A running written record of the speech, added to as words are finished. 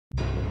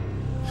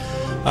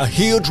A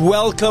huge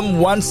welcome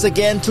once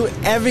again to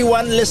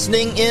everyone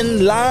listening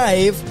in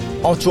live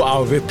or to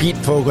our repeat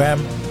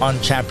program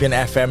on Champion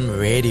FM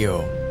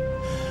radio.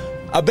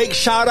 A big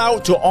shout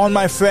out to all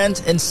my friends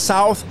in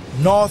South,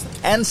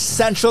 North and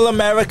Central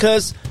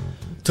Americas,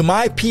 to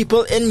my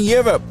people in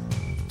Europe,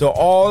 to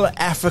all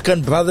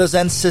African brothers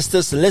and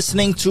sisters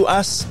listening to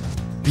us,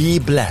 be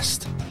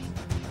blessed.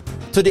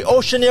 To the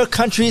Oceania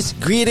countries,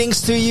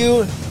 greetings to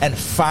you. And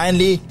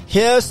finally,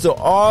 here's to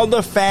all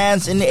the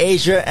fans in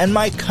Asia and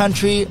my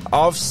country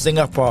of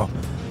Singapore.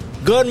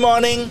 Good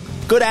morning,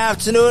 good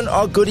afternoon,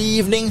 or good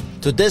evening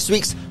to this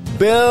week's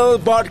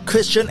Billboard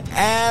Christian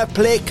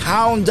Airplay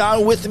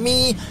Countdown with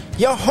me,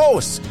 your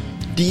host,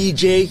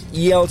 DJ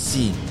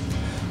ELC.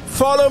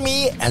 Follow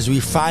me as we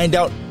find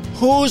out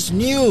who's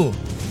new,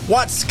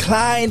 what's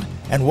climbed,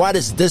 and what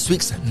is this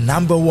week's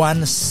number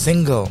one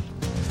single.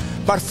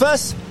 But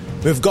first,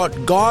 we've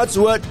got God's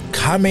Word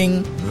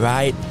coming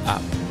right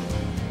up.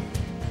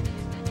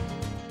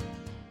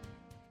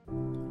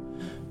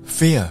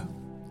 Fear.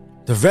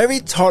 The very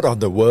thought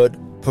of the word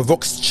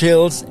provokes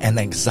chills and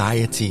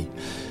anxiety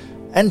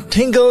and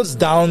tingles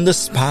down the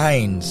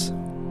spines,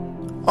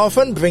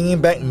 often bringing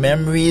back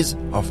memories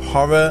of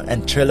horror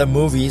and thriller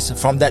movies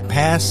from that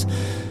past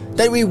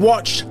that we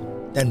watched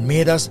that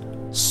made us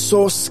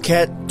so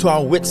scared to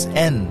our wits'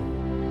 end.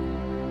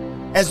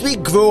 As we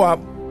grow up,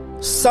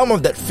 some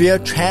of that fear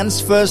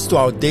transfers to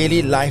our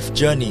daily life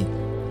journey,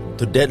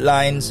 to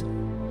deadlines,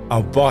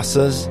 our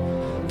bosses,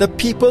 the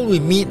people we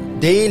meet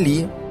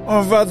daily,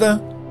 or rather,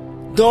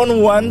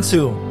 don't want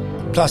to,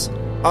 plus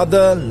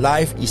other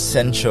life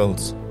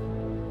essentials.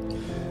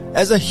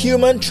 As a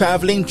human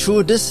traveling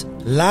through this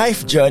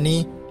life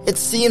journey, it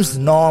seems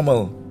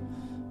normal.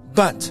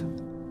 But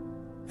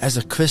as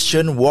a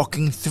Christian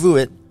walking through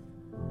it,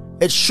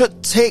 it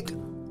should take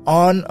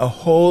on a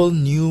whole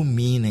new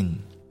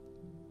meaning.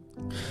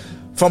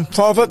 From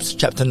Proverbs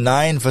chapter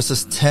 9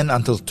 verses 10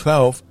 until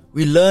 12,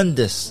 we learn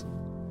this.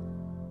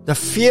 The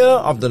fear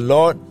of the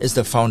Lord is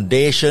the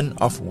foundation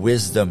of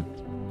wisdom.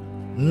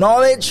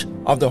 Knowledge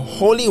of the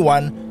Holy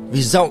One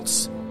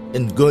results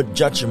in good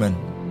judgment.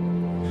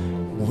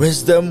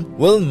 Wisdom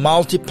will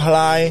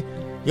multiply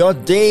your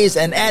days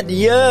and add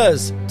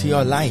years to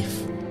your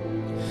life.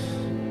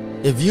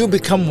 If you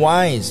become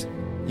wise,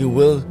 you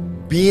will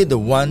be the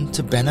one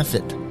to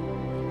benefit.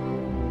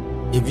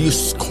 If you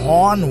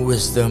scorn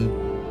wisdom,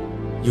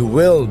 you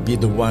will be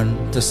the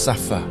one to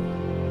suffer.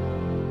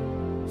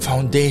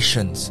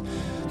 Foundations.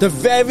 The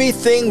very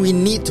thing we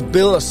need to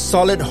build a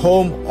solid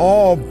home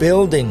or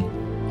building.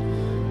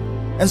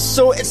 And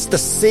so it's the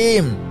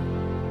same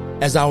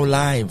as our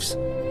lives.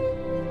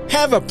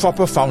 Have a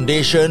proper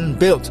foundation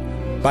built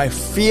by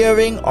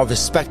fearing or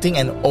respecting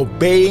and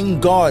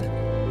obeying God,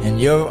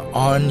 and you're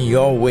on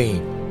your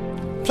way.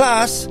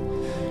 Plus,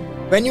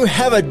 when you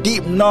have a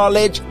deep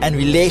knowledge and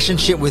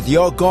relationship with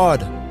your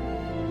God,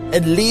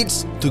 it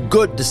leads to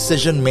good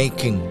decision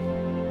making.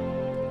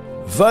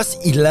 Verse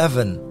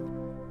 11.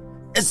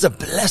 It's a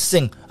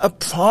blessing, a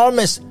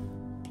promise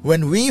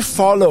when we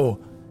follow.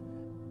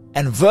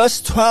 And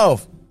verse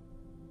 12.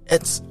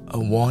 It's a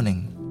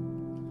warning.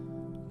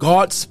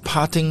 God's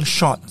parting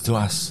shot to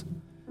us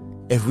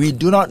if we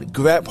do not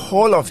grab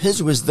hold of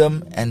His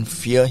wisdom and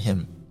fear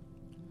Him.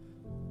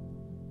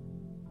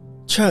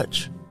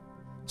 Church,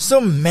 so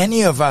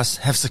many of us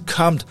have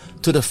succumbed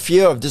to the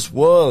fear of this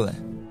world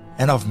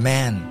and of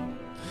man.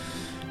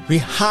 We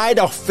hide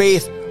our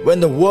faith when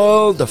the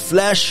world, the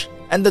flesh,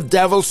 and the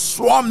devil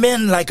swarm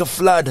in like a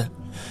flood.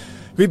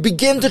 We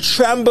begin to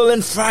tremble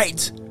in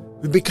fright.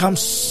 We become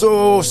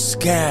so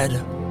scared.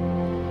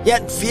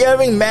 Yet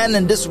fearing man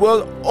in this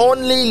world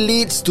only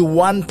leads to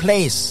one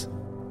place.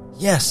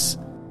 Yes,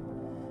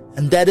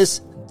 and that is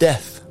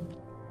death.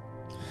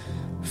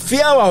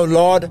 Fear our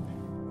Lord,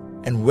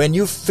 and when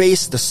you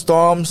face the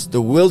storms,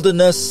 the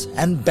wilderness,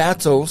 and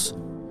battles,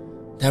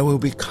 there will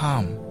be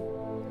calm,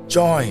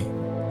 joy,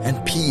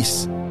 and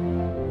peace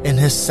in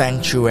His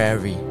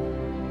sanctuary.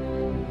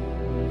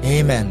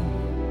 Amen.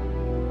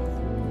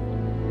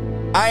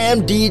 I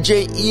am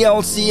DJ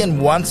ELC,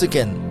 and once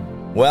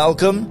again,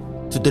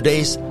 welcome to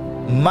today's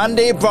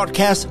Monday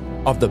broadcast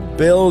of the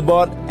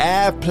Billboard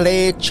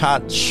Airplay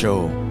Chart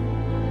Show.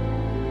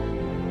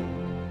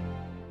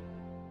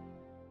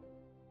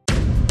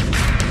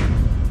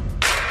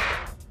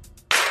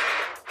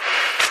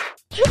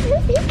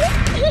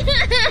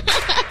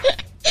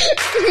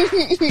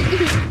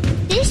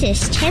 This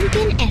is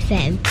Champion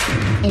FM,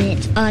 and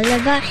it's all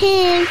about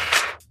him.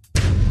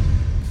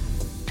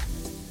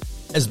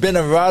 It's been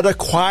a rather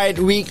quiet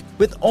week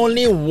with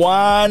only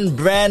one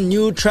brand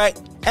new track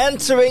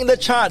entering the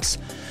charts.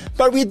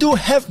 But we do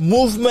have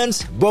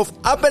movements both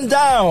up and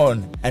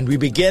down. And we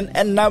begin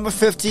at number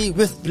 50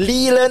 with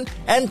Leland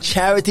and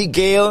Charity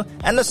Gale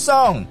and the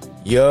song,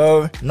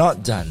 You're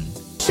Not Done.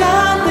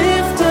 Shall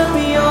lift up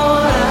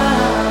your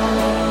eyes,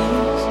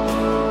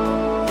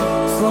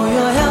 for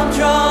your help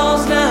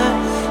draws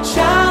nigh.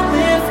 Shall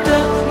lift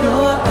up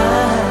your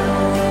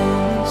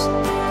eyes,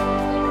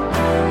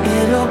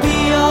 it'll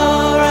be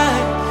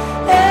alright.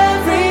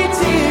 Every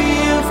tear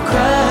you've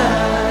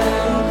cried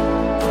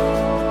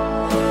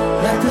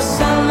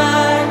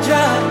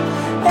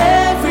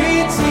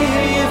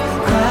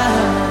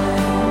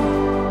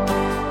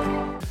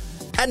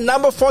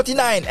number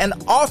 49, and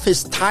off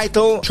his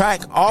title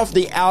track of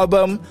the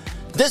album,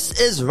 this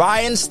is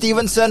Ryan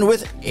Stevenson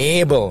with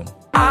Able.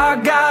 Our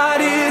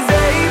God is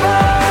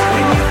able.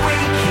 When you're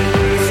weak, He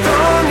is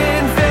strong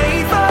and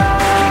faithful.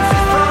 Keeps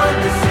His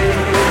promises,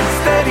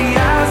 steady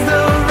as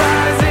the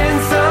rising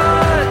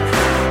sun.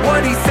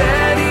 What He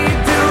said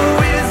He'd do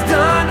is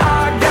done.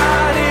 Our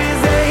God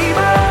is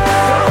able.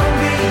 Don't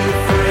be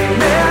afraid.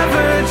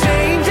 Never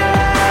changes.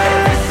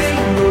 Every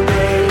single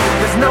day.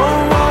 There's no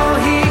wall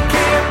He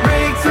can't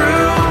break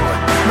through.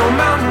 No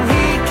mountain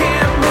He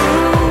can't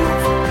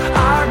move.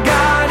 Our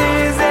God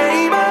is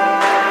able.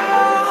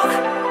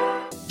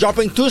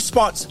 Dropping 2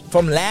 spots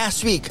from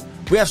last week,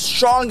 we have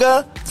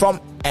Stronger from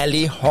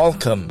Ellie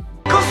Holcomb.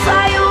 Go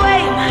fly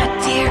away, my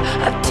dear,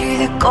 up to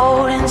the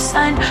golden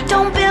sun.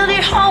 Don't build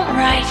your home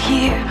right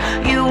here.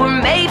 You were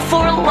made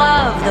for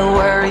love. The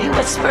worry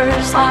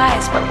whispers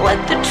lies, but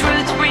let the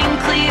truth ring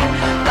clear.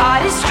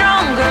 God is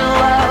stronger,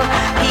 love.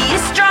 He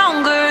is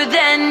stronger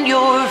than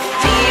your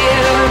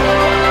fear.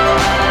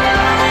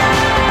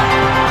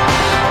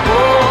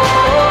 Oh,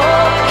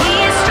 He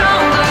is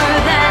stronger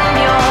than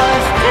your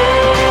fear.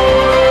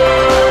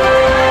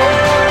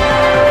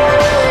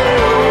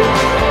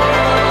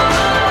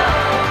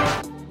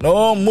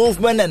 No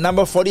movement at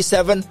number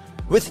 47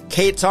 with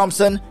Kate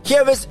Thompson.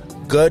 Here is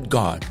Good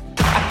God.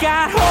 I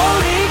got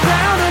holy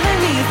ground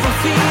underneath my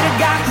feet. I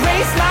got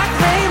grace like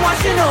rain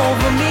washing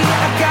over me.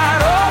 I got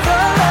all the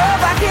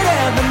love I could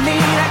ever need.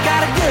 I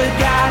got a good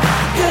God,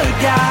 good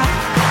God.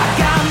 I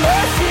got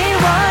mercy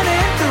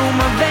running through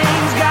my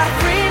veins. Got a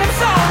freedom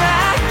song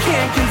I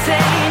can't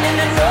contain. And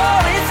I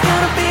know it's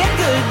gonna be a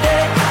good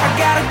day. I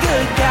got a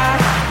good God,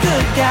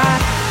 good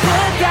God,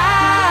 good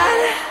God.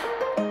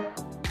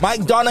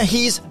 Mike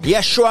Donaghy's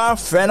Yeshua,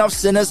 Friend of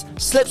Sinners,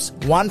 slips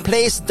 1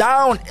 place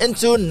down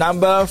into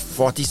number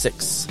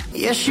 46.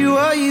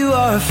 Yeshua, you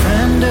are a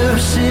friend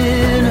of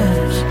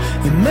sinners.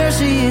 Your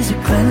mercy is a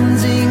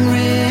cleansing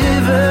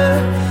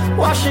river,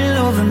 washing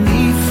over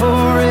me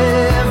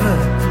forever.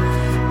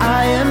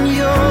 I am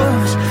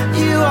yours,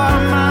 you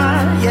are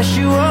mine. Yes,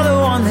 you are the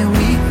one that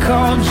we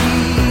call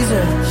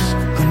Jesus,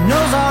 who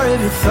knows our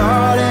every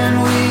thought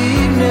and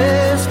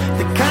weakness.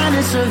 The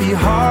kindness of your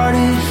heart,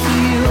 it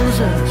heals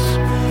us.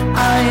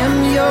 I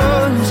am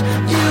yours,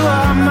 you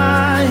are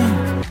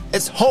mine.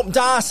 It's Hope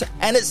Das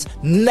and it's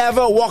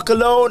Never Walk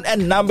Alone at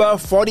number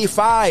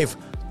 45,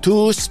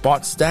 2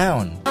 spots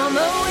down. I'm a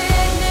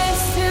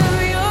witness to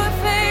your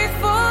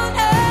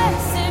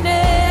faithfulness in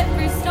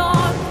every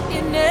storm,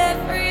 in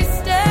every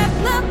step,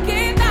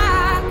 looking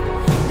back.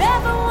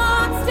 Never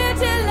once did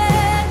you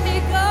let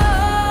me go.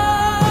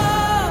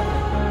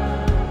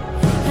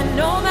 And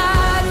no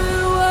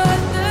matter what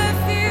the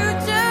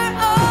future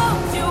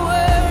holds, you're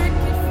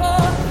working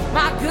for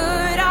my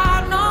good.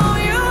 I know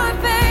you're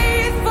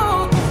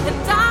faithful, and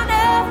I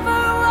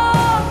never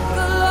walk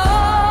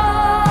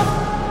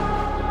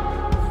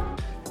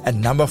alone. At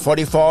number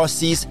 44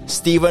 sees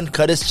Stephen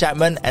Curtis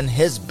Chapman and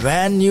his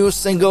brand new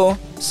single,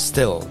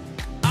 Still.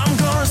 I'm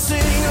gonna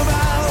sing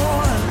about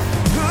one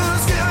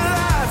who's given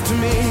life to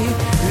me.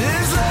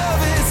 His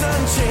love is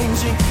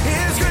unchanging.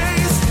 His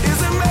grace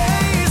is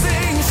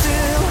amazing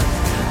still.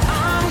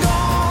 I'm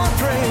gonna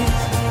praise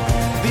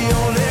the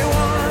only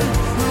one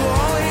who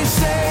always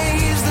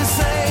stays the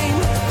same.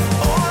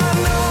 Oh, I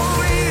know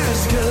He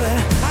is good.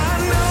 I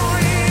know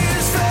He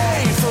is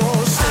faithful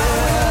still.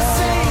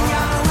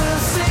 I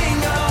will sing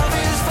of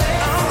His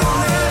faithfulness. I'm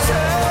gonna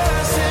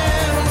trust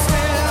Him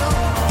still.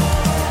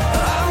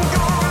 I'm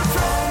gonna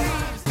trust.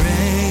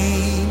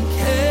 Rain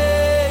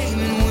came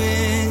and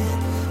wind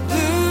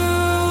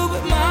blew,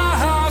 but my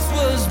house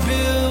was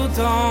built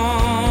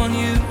on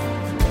you.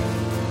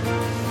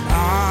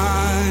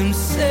 I'm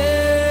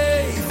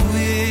safe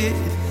with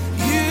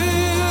you.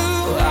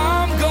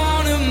 I'm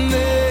gonna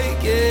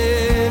make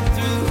it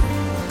through.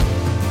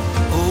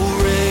 Oh,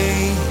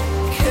 rain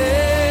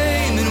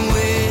came and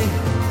wind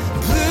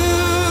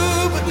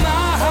blew, but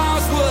my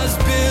house was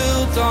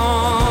built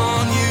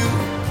on you.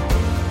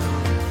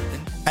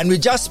 And we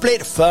just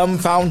played Firm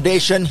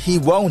Foundation, He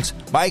Won't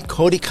by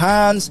Cody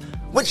Carnes,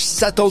 which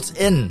settles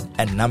in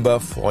at number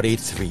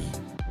 43.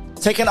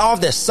 Taken off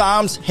their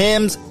Psalms,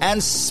 Hymns,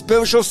 and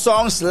Spiritual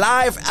Songs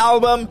live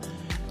album,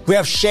 we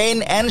have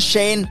Shane and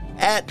Shane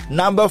at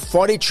number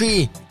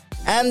 43,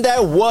 and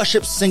their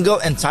worship single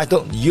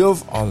entitled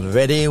You've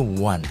Already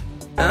Won.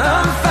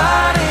 I'm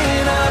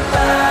fighting a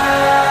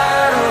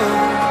battle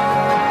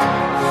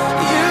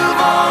you've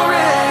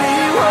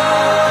already won.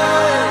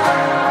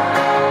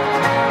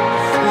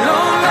 No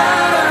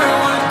matter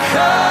what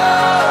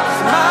comes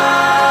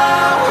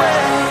my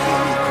way,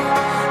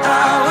 I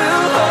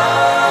will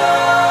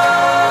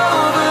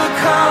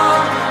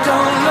overcome.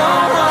 Don't know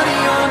what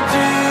you're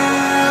doing,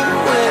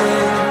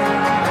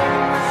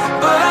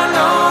 but I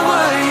know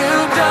what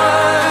you've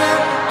done.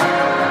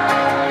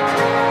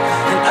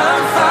 And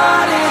I'm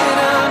fighting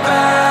a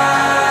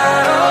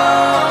battle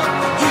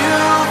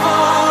you've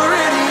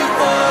already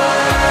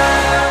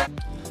won.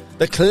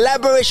 The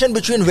collaboration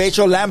between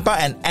Rachel Lampa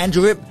and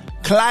Andrew Rip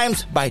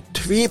climbed by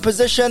 3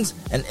 positions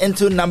and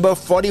into number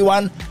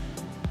 41,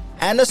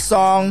 and the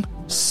song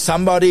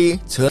Somebody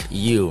to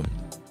You.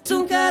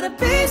 Don't gotta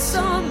be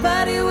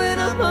somebody when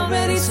I'm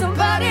already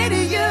somebody to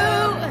you.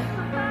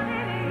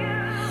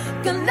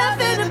 Got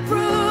nothing to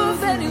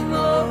prove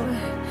anymore,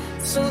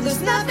 so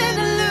there's nothing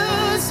to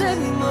lose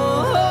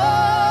anymore.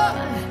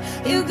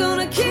 You're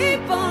gonna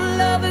keep on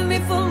loving me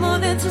for more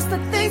than just the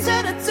things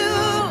that I do.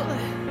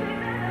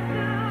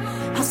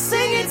 I'll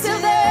sing it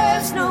till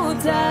there's no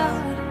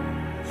doubt.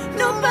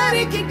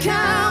 Nobody can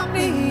count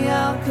me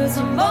out, 'cause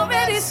I'm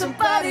already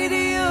somebody to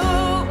you.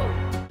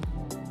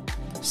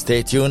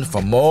 Stay tuned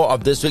for more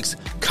of this week's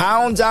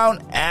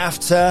countdown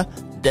after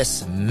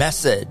this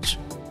message.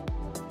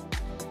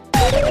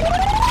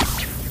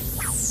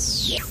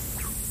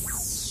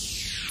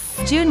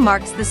 June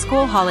marks the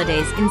school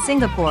holidays in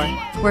Singapore,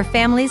 where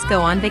families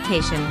go on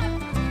vacation.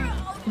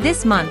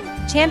 This month,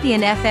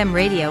 Champion FM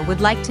Radio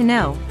would like to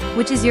know,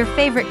 which is your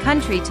favorite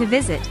country to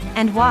visit,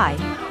 and why?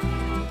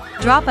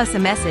 Drop us a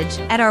message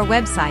at our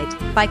website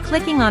by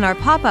clicking on our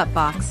pop-up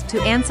box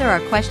to answer our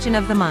question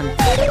of the month.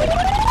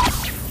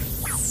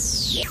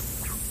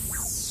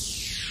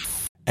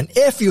 And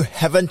if you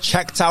haven't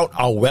checked out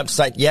our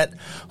website yet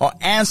or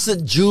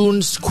answered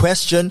June's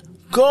question,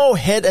 go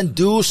ahead and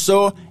do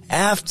so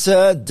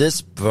after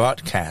this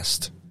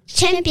broadcast.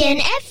 Champion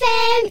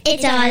FM,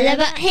 it's all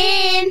about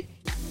him.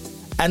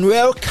 And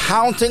we're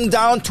counting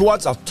down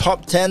towards our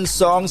top 10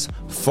 songs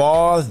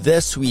for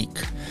this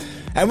week.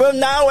 And we're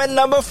now at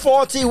number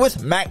 40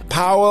 with Mac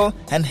Powell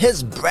and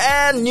his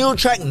brand new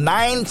track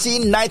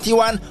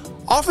 1991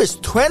 off his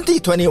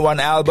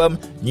 2021 album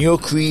New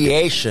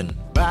Creation.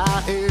 By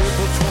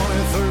April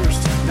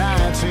 21st,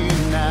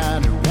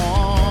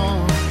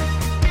 1991,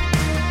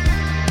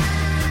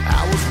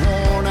 I was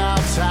worn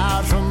out,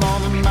 tired from all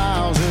the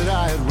miles that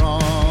I had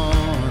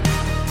run.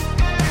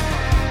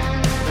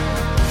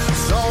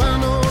 Saw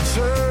an old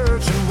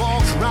church and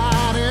walked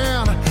right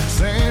in.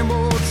 Same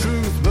old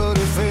truth, but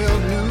it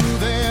felt new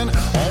then.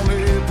 On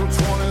April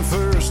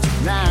 21st,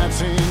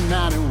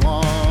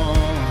 1991.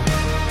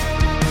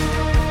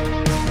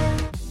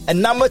 At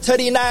number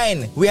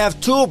 39, we have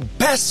two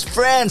best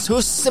friends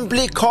who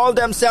simply call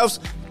themselves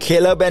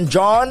Caleb and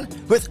John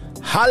with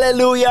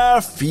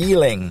Hallelujah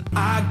Feeling.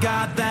 I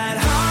got that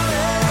hallelujah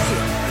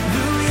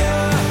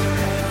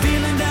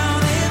feeling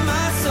down in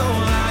my soul.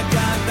 I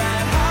got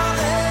that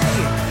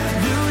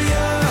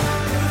hallelujah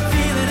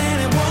feeling and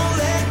it won't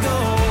let go.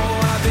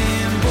 I've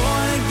been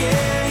born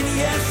again,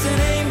 yes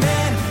and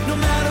amen. No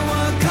matter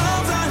what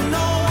comes, I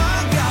know I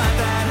got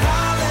that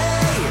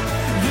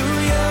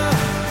hallelujah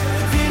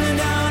feeling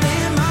down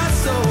in my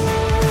soul.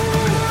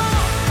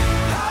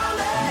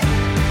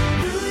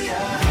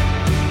 Hallelujah,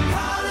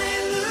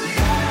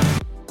 hallelujah.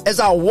 As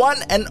our one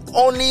and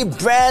only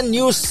brand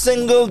new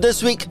single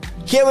this week,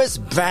 here is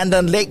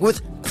Brandon Lake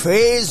with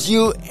Praise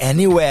You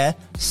Anywhere,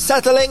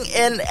 settling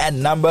in at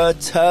number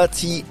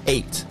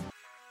 38.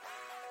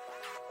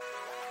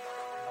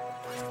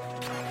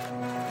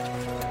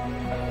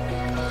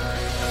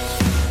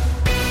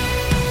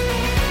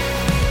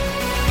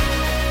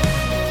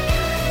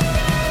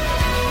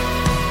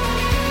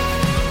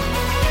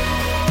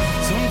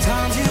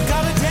 Sometimes you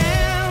gotta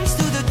dance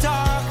through the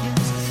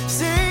darkness,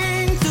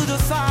 sing through the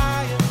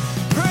fire,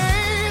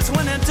 praise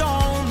when it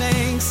don't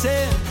make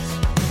sense.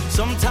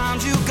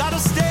 Sometimes you gotta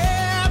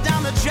stare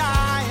down the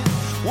giant,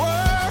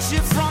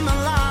 worship from the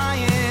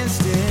lion's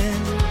den.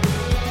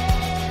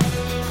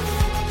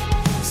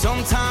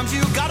 Sometimes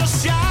you gotta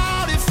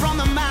shout it from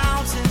the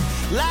mountain,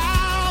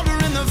 louder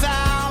in the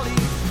valley,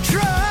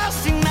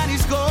 trusting that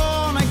he's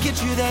gonna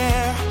get you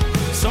there.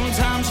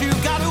 Sometimes you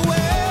gotta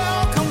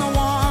welcome the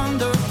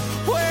wonder,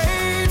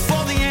 wait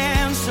for the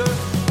answer,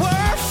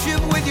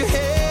 worship with your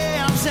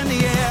hands in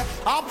the air.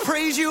 I'll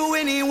praise you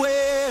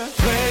anywhere.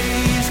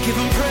 Praise, give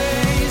him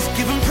praise,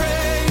 give him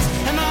praise,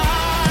 and the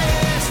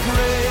highest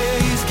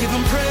praise. Give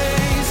him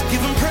praise,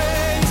 give him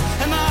praise,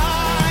 and the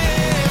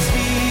highest.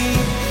 He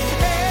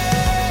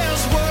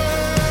is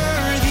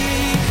worthy,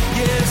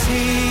 yes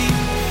he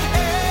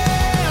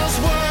is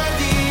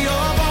worthy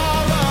of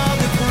all of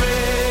the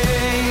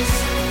praise.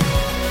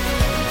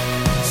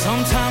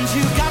 Sometimes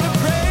you gotta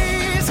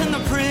praise in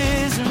the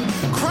prison,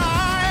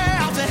 cry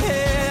out to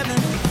heaven,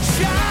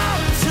 shout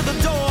until the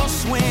door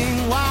swing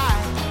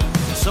wide.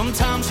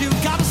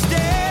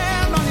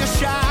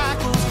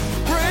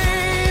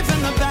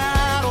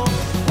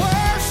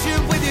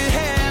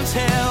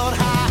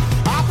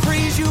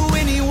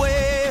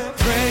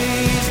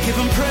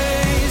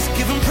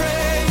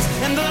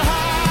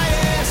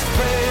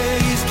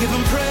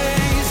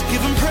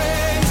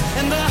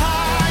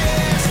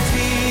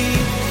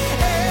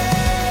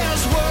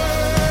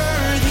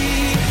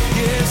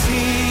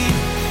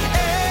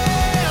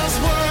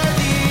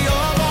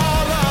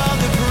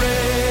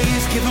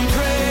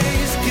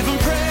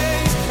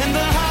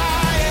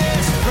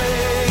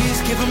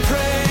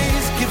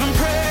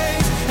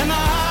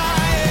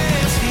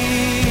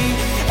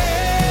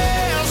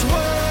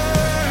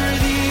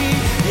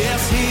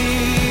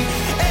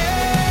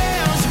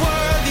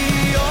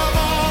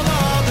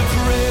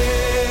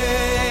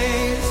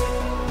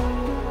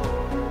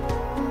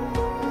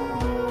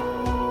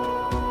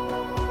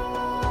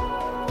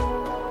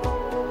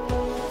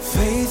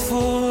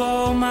 faithful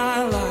all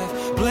my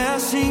life,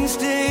 blessings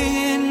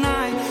day and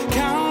night,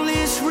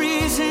 countless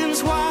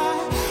reasons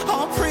why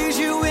I'll praise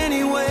you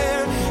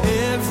anywhere.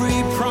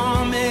 Every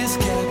promise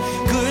kept,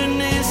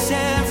 goodness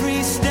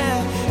every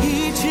step,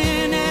 each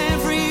and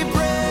every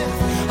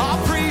breath,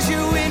 I'll praise you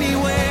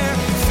anywhere.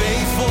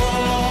 Faithful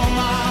all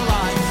my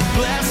life,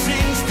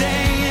 blessings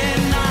day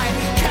and night,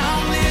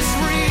 countless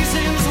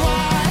reasons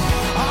why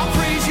I'll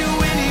praise you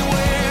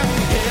anywhere.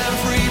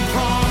 Every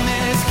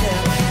promise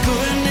kept,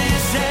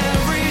 goodness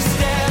every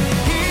step,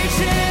 each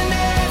and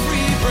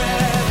every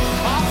breath,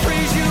 I'll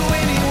praise you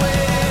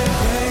anywhere.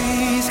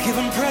 Praise, give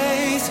him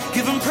praise,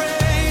 give him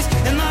praise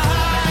in the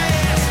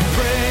highest.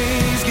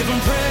 Praise, give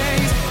him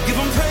praise, give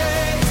him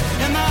praise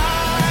in the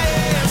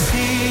highest.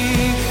 He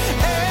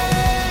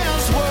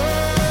is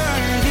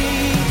worthy,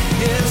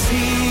 yes,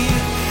 he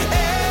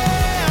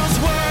is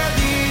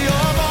worthy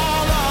of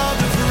all of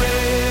the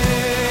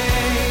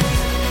praise.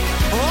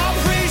 I'll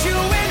praise you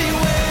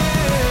anywhere.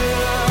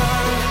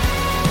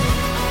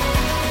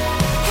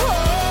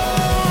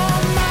 Oh,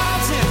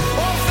 mountain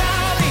or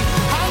valley,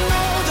 I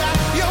know that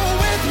you're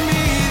with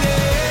me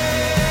there.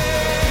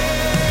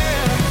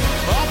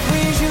 I'll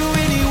praise you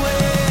anywhere.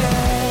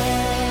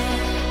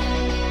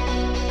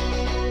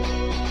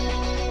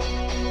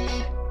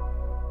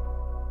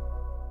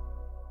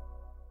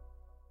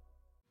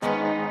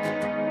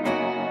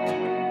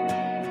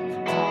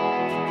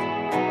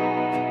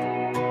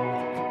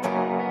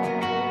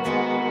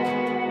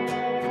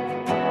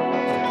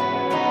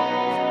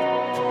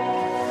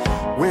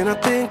 When I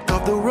think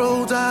of the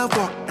roads I've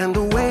walked and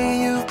the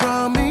way you've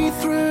brought me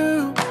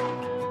through,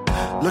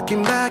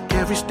 looking back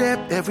every step,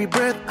 every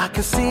breath, I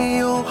can see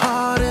your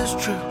heart is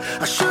true.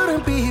 I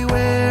shouldn't be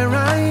where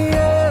I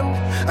am,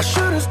 I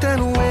shouldn't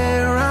stand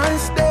where I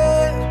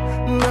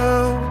stand,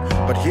 no.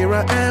 But here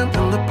I am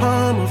in the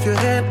palm of your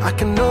hand, I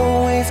can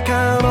always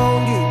count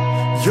on you.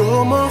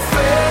 You're more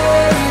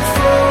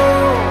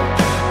faithful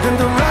than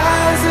the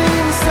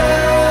rising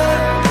sun.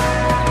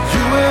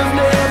 You have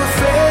never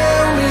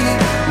failed me,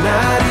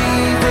 not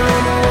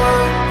even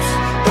once.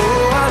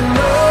 Oh, I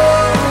know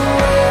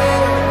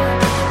where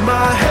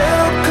my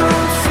help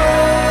comes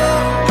from.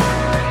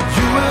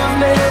 You have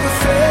never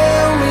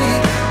failed me,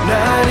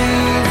 not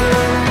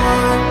even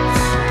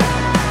once.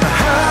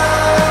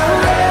 Hallelujah.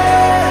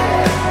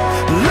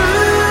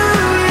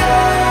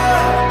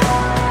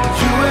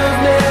 You have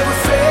never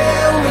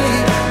failed me,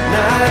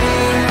 not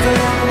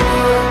even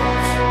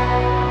once.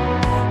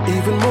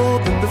 Even more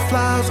than the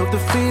flowers of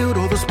the field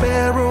or the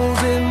sparrows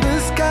in the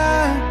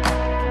sky,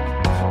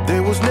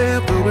 there was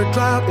never a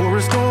drought or a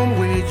storm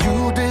where you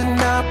did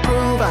not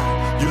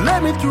provide. You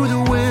led me through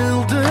the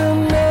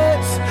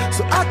wilderness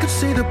so I could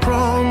see the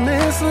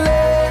promised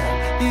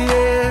land,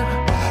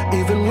 yeah.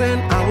 Even when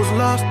I was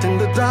lost in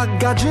the dark,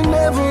 God, you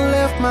never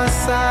left my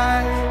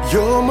side.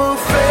 You're more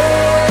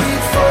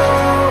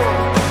faithful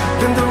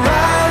than the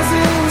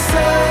rising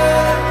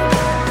sun.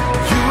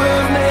 You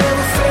have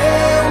never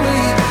failed me,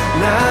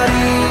 not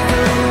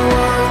even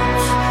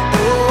once.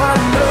 Oh, I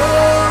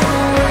know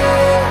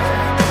where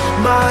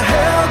my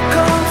help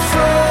comes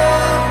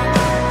from.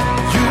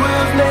 You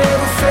have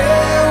never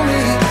failed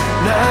me,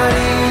 not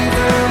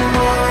even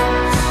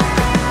once.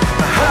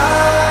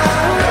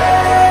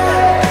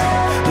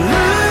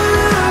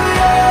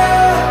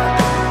 Hallelujah.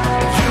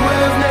 You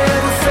have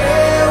never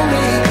failed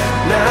me,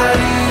 not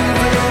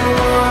even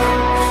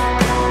once.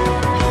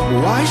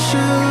 Why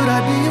should I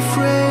be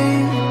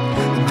afraid?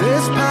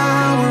 There's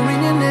power in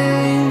your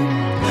name.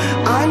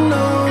 I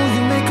know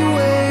you make a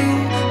way.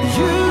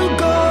 You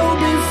go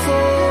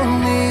before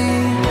me.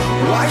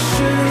 Why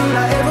should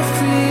I ever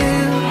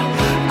fear?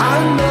 I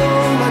know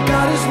my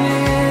God is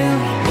near.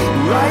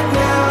 Right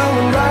now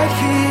and right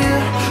here,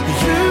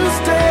 you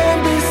stand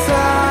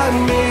beside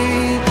me.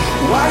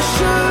 Why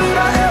should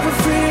I ever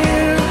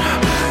fear?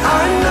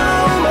 I know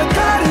my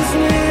God is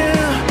near.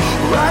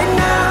 Right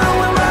now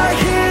and right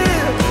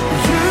here,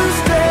 you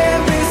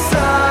stand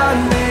beside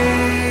me.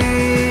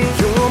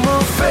 You're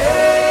more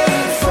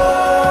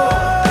faithful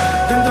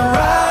than the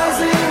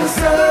rising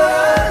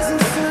sun.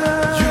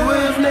 You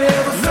have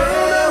never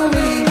failed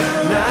me,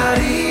 not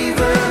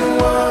even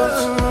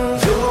once.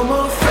 You're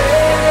more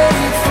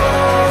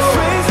faithful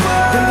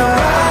than the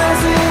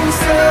rising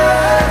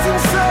sun.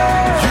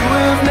 You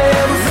have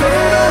never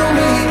failed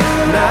me,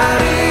 not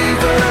even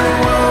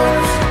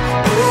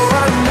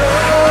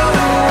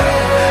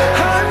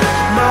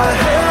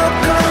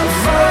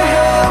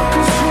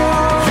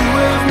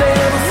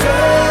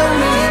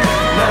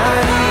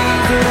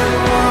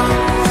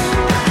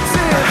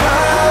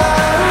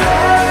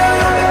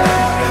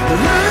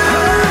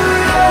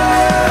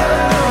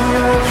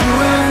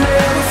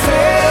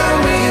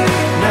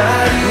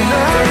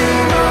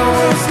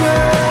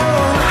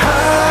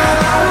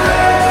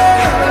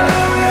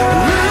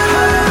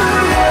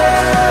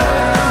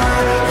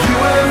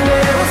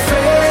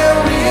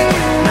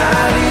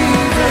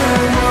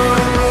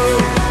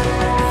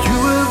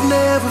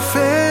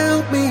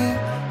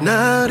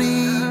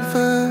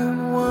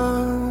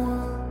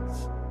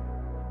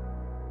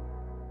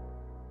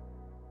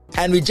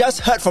And we just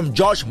heard from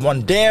George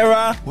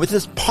Mondera with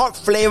his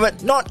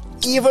pork-flavoured Not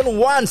Even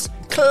Once,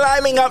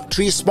 climbing up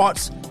 3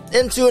 spots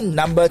into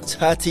number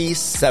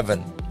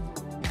 37.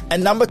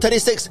 And number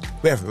 36,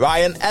 we have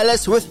Ryan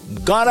Ellis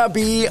with Gonna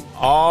Be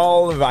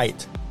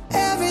Alright.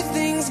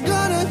 Everything's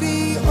gonna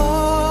be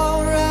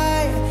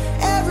alright.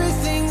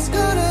 Everything's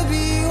gonna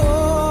be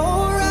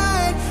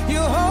alright. You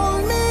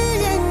hold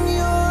me in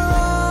your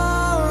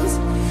arms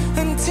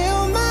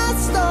until my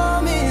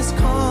storm is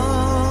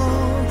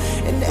calm.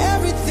 And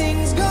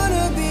everything's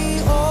gonna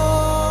be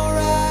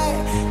alright.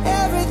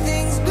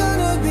 Everything's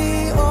gonna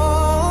be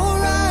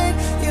alright.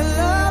 Your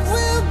love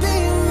will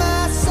be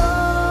my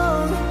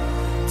song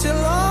till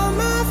all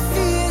my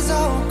fears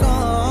are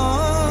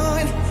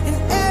gone. And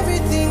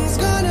everything's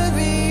gonna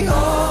be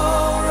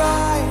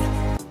alright.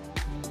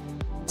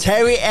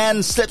 Terry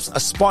Ann slips a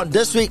spot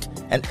this week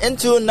and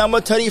into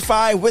number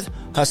 35 with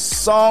her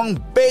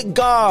song Big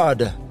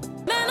God.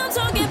 Man, I'm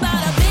talking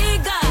about a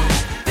big God.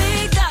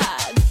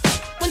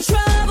 When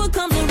trouble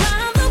comes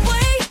around the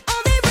way,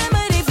 only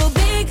remedy for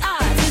big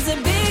odds is a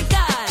big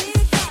God.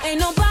 Ain't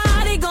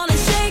nobody gonna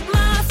shake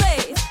my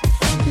faith.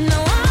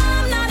 No,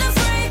 I'm not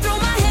afraid. Throw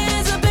my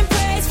hands up in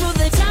praise for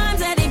the times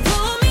that he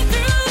pulled me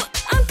through.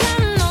 I'm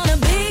counting on a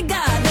big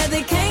God that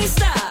they can't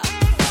stop.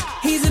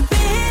 He's a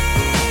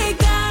big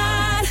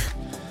God.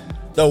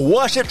 The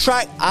worship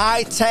track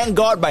I Thank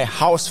God by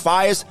House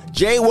Fires,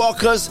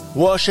 Jaywalker's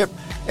Worship,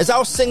 is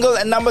our single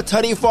at number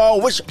 34,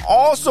 which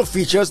also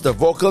features the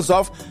vocals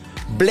of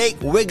Blake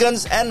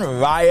Wiggins and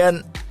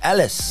Ryan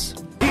Ellis.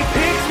 He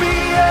picks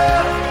me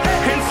up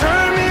and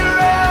turns me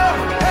around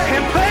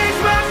and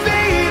placed my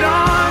feet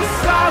on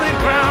solid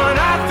ground.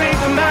 I thank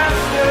the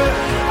Master,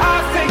 I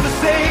thank the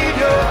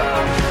Savior,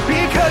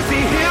 because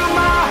He healed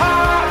my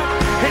heart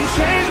and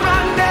changed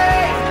my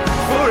name.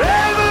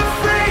 Forever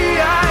free,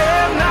 I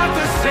am not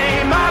the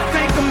same. I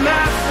thank the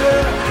Master,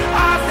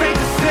 I thank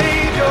the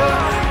Savior,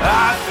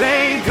 I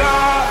thank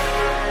God.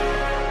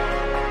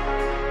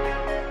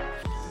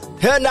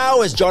 Here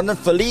now is Jordan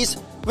Felice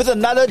with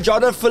another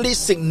Jordan Felice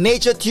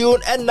signature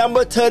tune at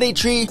number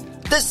 33.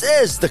 This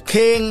is The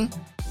King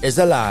is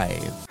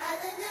Alive.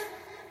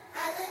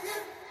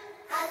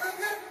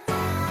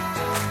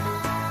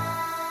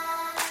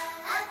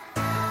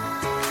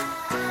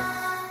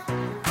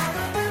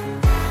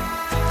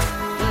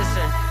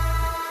 Listen,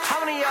 how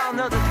many of y'all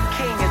know that the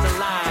King is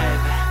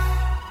alive?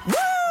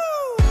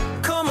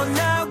 Woo! Come on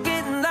now,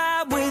 get in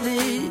line with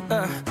it.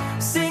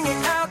 Sing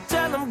it out,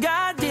 tell them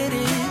God did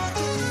it.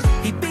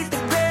 He beat the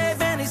grave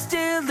and He's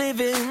still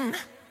living,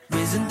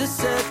 risen to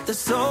set the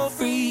soul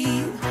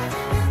free.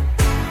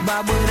 Why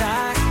would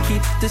I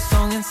keep this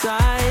song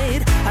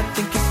inside? I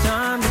think it's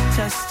time to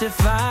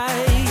testify.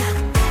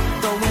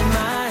 Throwing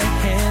my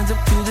hands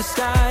up to the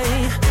sky.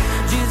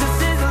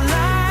 Jesus is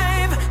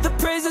alive. The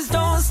praises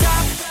don't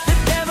stop. The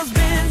devil's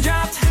been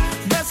dropped.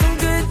 Got some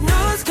good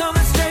news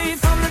coming straight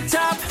from the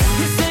top.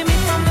 You saved me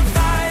from the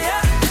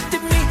fire,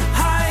 lifted me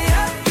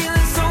higher.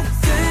 Feeling so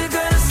good,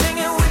 gonna sing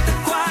it with the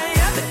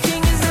choir. The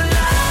King is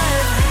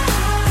alive.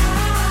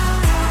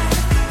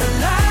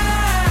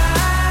 Alive.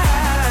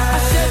 I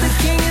said the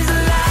King is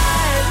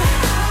alive.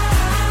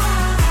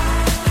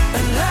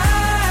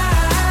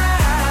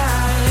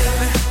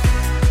 Alive.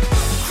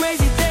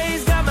 Crazy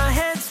days got my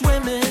head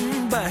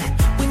swimming, but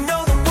we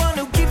know the one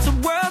who keeps the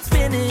world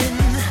spinning.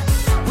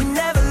 We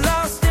never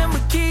lost and we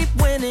keep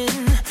winning,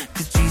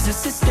 'cause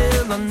Jesus is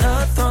still on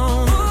the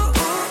throne.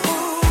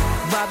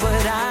 Why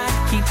would I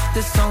keep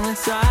this song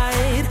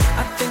inside?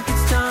 I think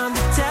it's time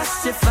to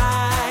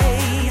testify.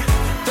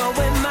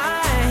 Throwing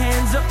my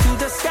hands up to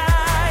the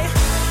sky.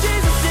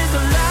 Jesus is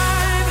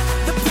alive.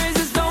 The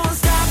praises don't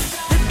stop.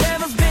 The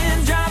devil's been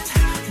dropped.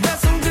 Got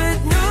some good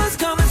news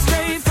coming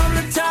straight from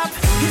the top.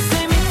 You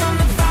saved me from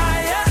the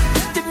fire,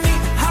 lifted me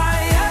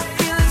higher.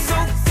 Feeling so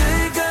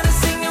good, gonna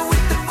sing it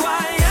with the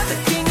choir. The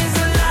King is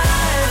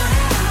alive.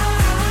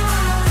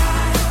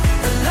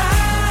 Alive.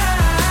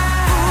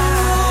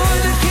 Ooh,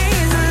 the King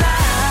is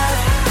alive.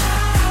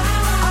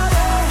 Oh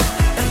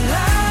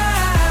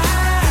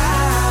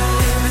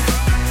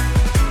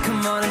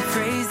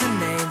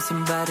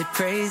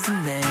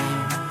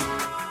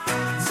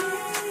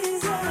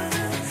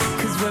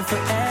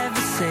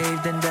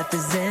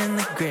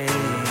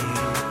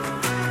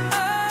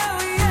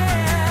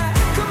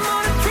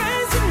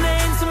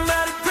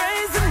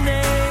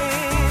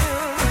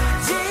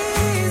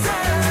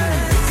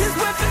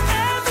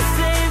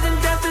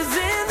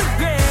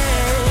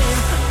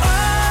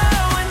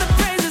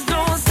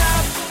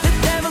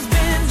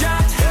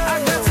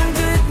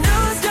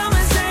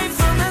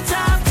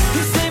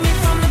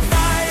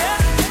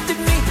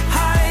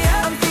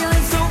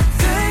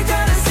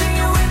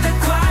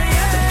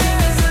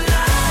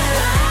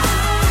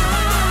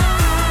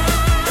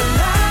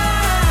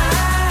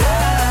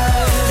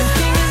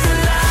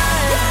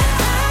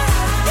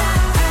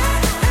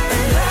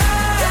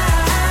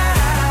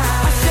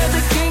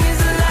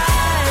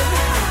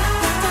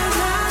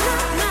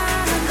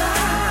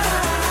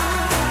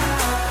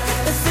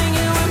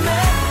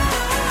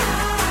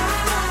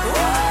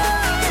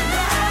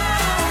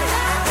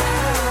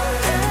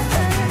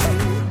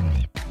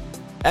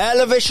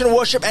Elevation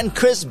Worship and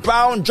Chris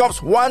Brown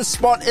drops one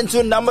spot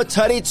into number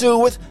 32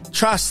 with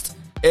Trust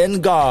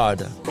in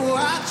God. Oh,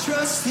 I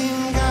trust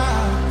in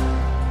God,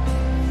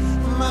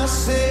 my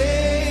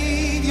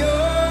Savior,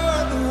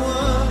 the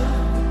one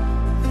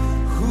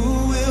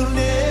who will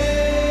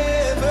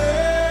never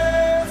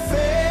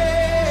fail.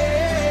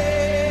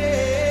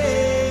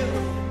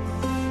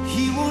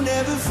 He will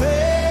never fail.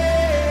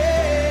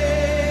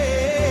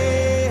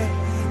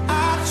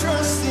 I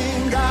trust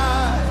in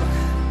God,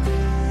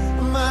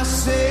 my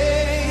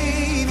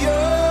Savior,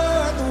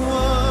 the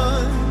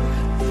one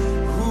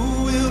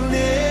who will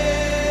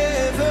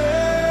never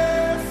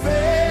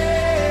fail.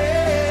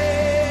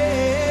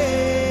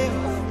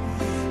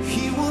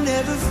 He will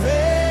never fail.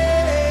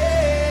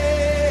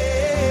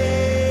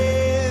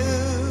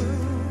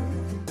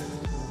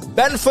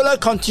 Ben Fuller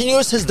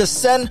continues his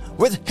descent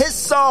with his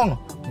song,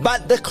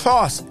 But the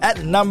Cross,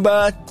 at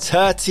number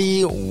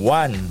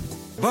 31.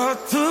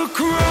 But the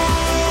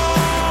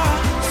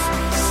cross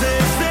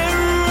says they're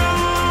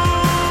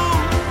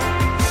wrong.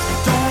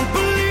 Don't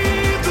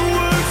believe the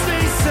words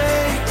they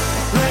say.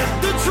 Let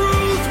the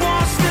truth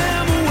wash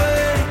them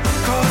away.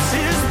 'Cause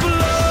his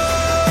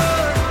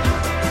blood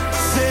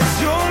says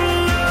your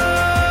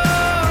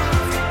love.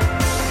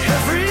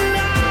 Every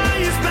lie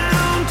is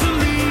bound to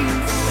leave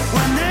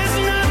when there's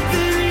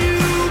nothing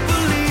you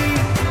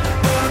believe.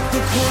 But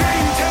the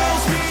shame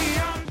tells me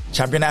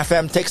Champion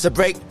FM takes a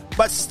break,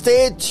 but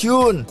stay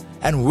tuned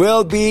and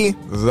we'll be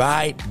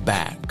right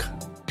back.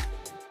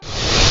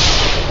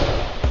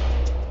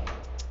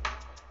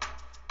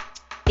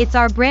 It's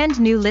our brand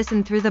new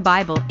Listen Through the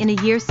Bible in a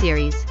Year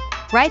series,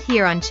 right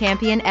here on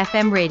Champion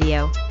FM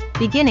Radio,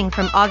 beginning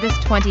from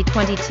August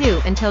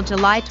 2022 until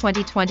July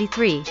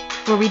 2023,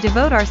 where we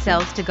devote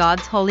ourselves to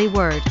God's holy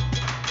word.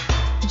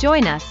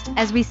 Join us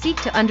as we seek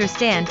to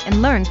understand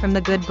and learn from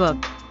the good book.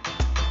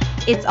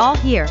 It's all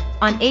here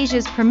on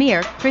Asia's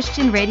premier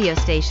Christian radio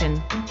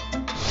station.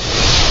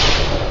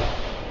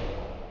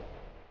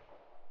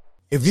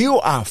 If you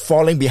are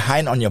falling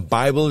behind on your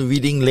Bible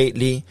reading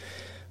lately,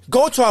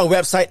 go to our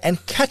website and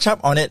catch up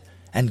on it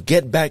and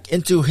get back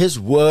into His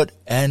Word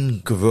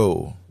and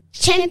grow.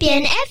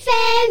 Champion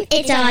FM,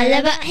 it's all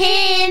about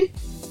Him.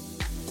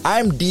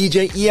 I'm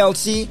DJ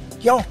ELC,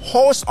 your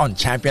host on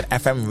Champion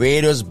FM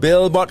Radio's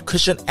Billboard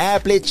Christian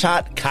Airplay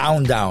Chart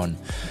Countdown.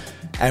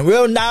 And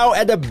we're now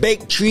at the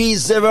big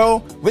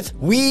 3-0 with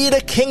We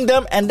the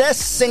Kingdom and their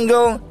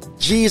single,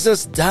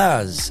 Jesus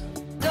Does.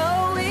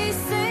 So we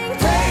sing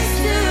praise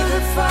to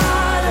the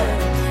Father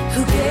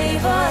who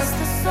gave us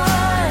the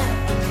Son.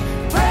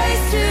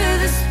 Praise to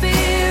the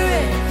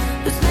Spirit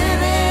who's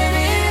living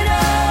in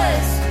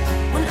us.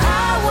 When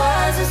I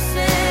was a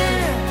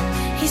sinner,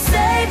 He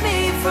saved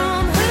me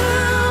from who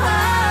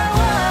I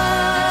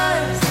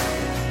was.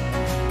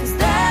 'Cause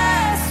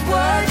that's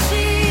what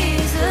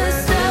Jesus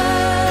does.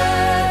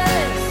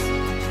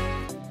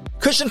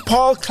 Christian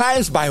Paul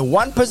climbs by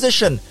one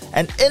position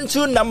and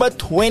into number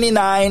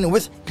 29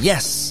 with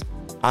Yes,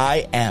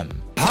 I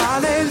Am.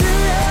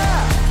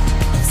 Hallelujah,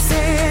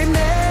 say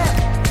amen.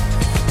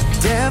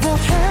 Devil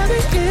had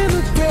it in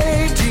the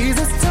grave.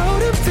 Jesus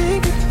told him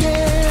think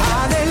again.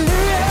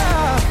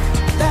 Hallelujah,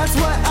 that's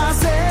what I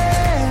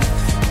said.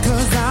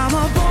 'Cause I'm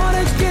a born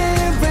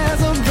again,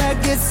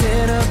 resurrected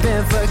sinner,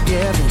 been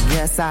forgiven.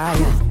 Yes, I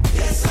am.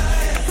 Yes, I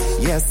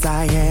am. Yes,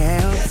 I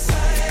am.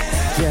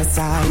 Yes,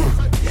 I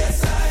am.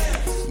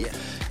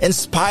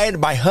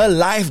 Inspired by her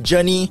life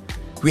journey,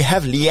 we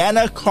have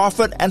Leanna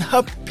Crawford and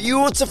her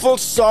beautiful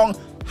song,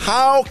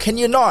 How Can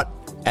You Not,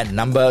 at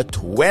number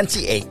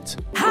 28.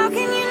 How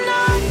can you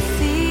not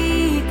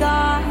see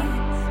God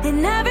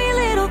in every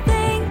little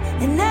thing,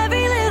 in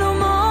every little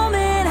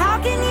moment? How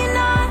can you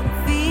not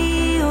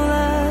feel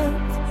loved?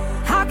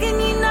 How can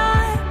you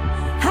not?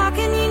 How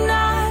can you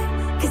not?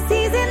 'Cause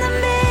He's in the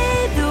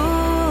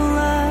middle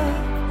of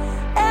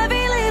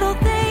every little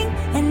thing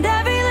and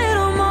every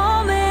little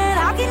moment.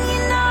 How can you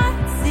not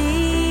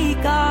see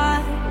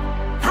God?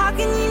 How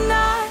can you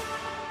not?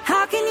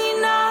 How can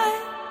you not?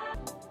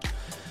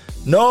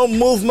 No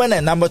Movement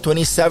at number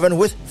 27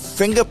 with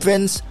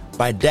Fingerprints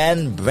by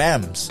Dan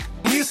Brams.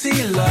 You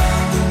see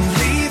love,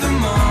 leave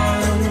them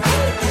on,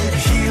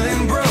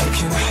 healing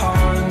broken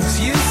hearts.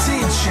 You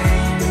see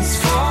chains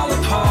fall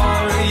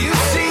apart. You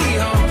see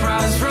hope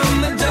rise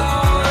from the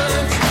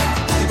dark.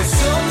 It's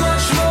so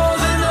much more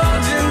than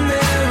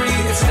ordinary.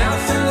 It's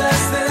nothing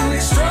less than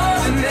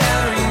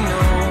extraordinary.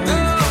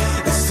 No,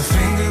 it's the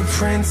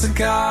fingerprints of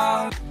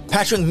God.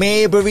 Patrick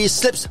Maybury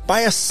slips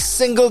by a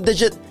single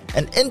digit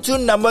and into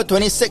number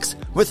 26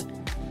 with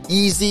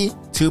Easy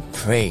to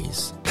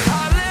Praise.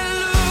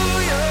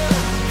 Hallelujah,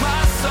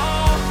 my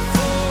song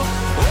for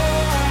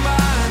all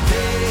my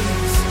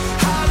days.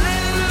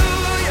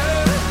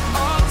 Hallelujah,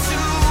 all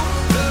to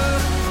the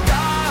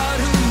God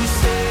who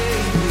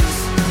saves.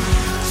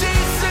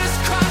 Jesus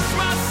Christ,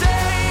 my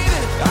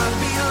Savior, I'd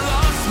be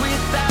lost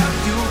without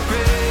your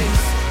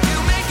grace. You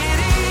make it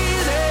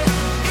easy,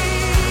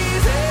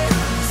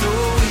 so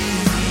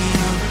easy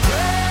to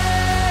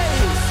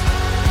praise.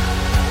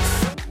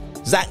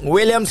 Zach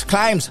Williams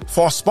climbs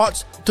 4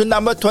 spots to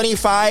number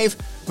 25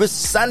 with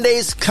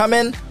Sunday's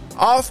Comin'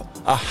 off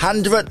a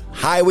 100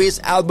 Highways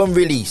album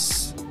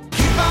release.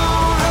 Keep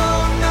on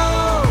holding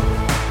on,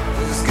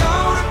 'cause it's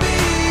gonna be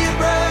a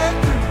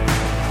breakthrough.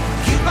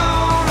 Keep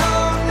on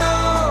holding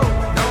on,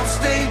 don't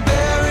stay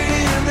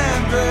buried in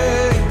that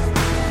grave.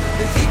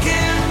 If he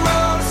can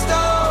roll a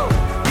stone,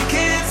 he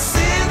can't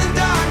see the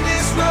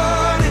darkness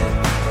running.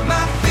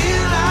 Might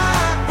feel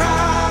like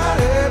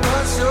Friday,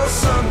 but your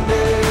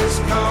Sunday's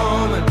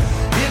coming.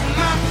 It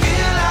might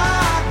feel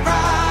like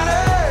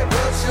Friday,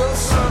 but your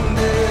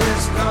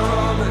Sunday's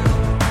coming.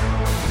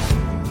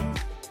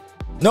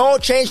 No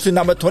change to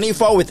number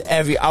 24 with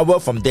Every Hour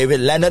from David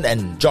Leonard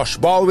and Josh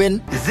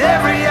Baldwin. Is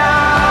every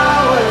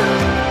hour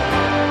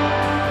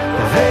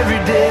of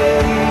every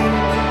day.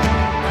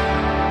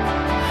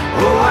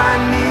 Oh, I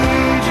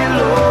need you,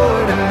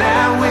 Lord, and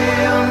that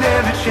will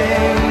never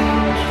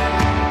change.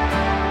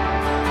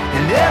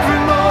 In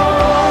every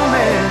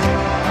moment,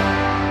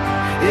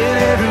 in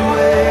every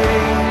way.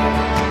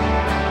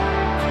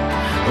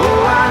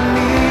 Oh, I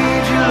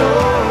need you,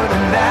 Lord,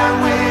 and that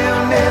will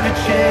never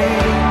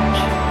change.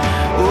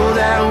 Oh,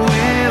 that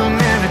will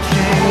never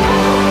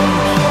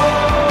change.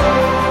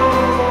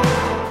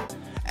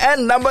 And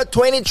number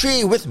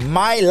 23 with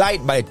My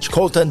Light by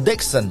Colton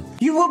Dixon.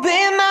 You will be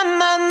my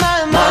light.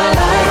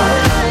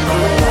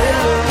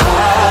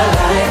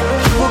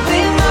 You will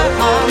be my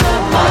light.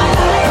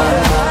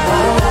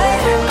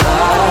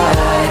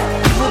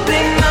 You will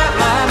be my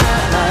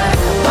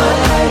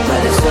light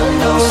where the sun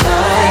don't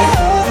shine.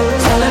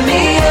 Telling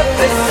me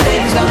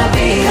everything's gonna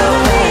be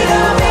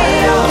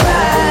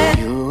alright.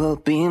 You will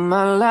be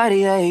my light,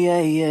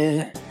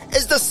 yeah.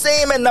 It's the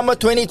same at number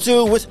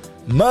 22 with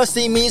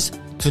Mercy Me's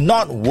To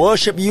Not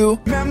Worship You.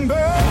 Remember,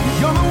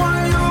 you're the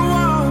one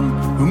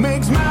who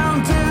makes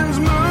mountains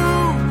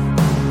move.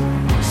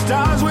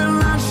 Stars will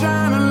not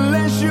shine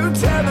unless you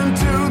tell them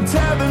to.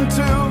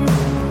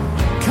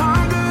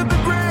 Conquer the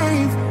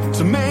grave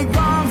to make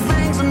all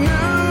things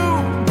anew.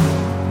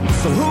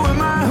 So who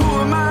am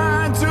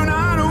I to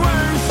not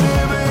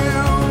worship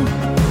you?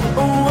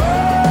 Oh,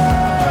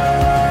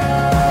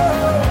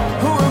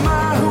 who am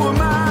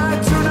I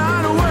to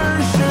not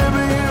worship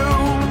you?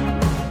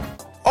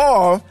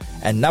 Or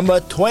at number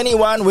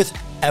 21 with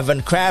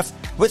Evan Kraft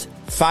with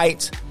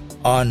Fight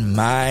on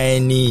My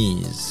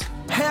Knees.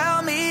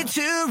 Help me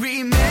to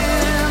remember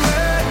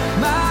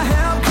my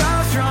help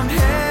comes from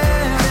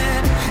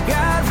heaven.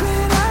 God,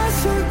 when I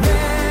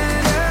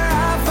surrender,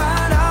 I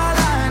find all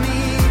I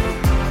need.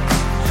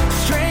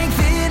 Strength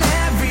in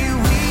every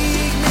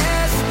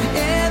weakness,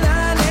 in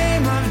the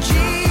name of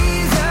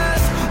Jesus.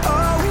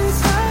 Always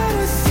try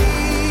to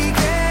seek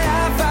it.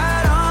 I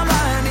fight on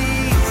my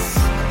knees.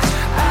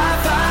 I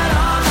fight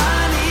on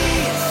my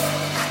knees.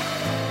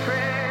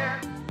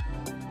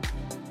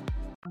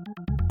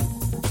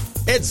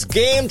 It's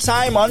game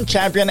time on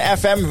Champion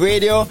FM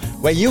Radio,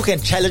 where you can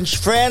challenge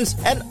friends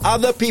and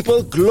other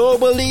people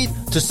globally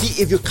to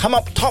see if you come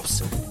up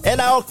tops in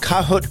our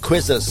Kahoot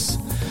quizzes.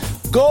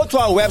 Go to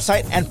our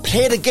website and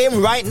play the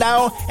game right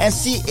now and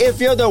see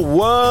if you're the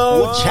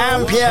world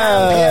champion.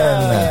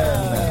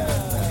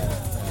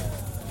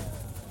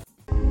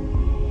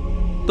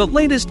 The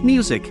latest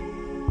music,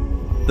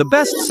 the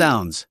best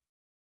sounds,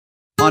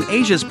 on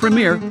Asia's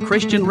premier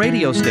Christian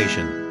radio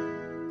station.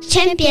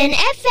 Champion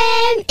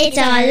FM, it's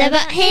all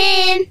about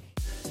him.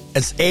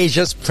 It's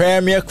Asia's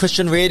premier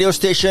Christian radio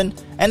station,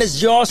 and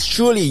it's yours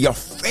truly, your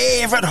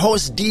favorite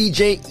host,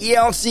 DJ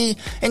ELC.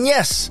 And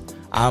yes,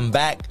 I'm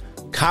back,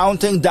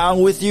 counting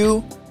down with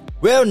you.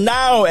 We're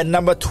now at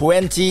number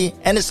 20,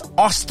 and it's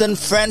Austin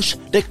French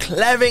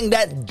declaring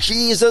that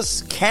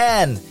Jesus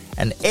can.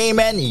 And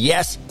amen,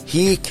 yes,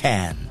 he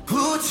can.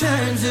 Who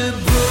turns a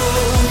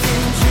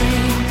broken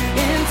dream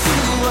into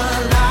a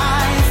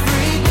life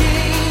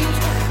redeemed?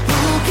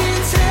 Who can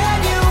turn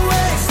your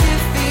words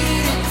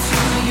defeated to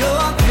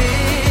your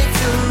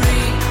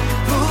victory?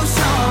 Who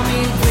saw me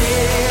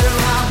where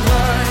I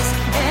was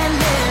and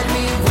led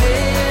me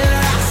where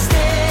I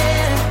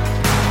stand?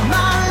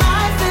 My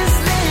life is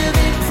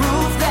living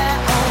proof that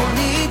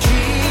only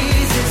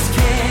Jesus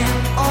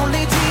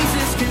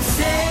can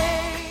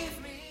save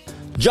me.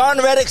 John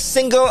Reddick's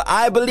single,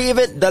 I Believe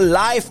It, The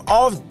Life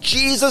of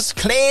Jesus,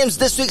 claims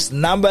this week's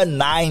number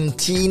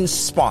 19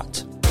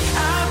 spot.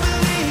 I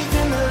believe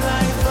in the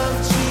life of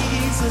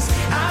Jesus.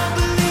 I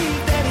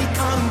believe that he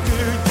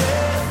conquered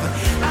death.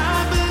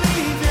 I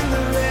believe in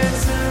the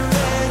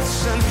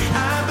resurrection.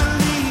 I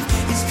believe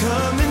he's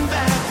coming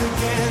back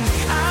again.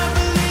 I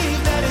believe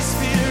that his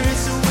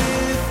spirit's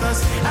with us.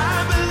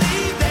 I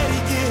believe that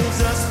he gives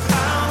us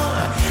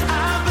power.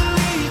 I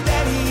believe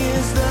that he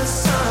is the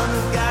Son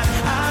of God.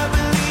 I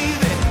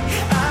believe it.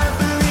 I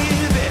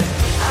believe it.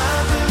 I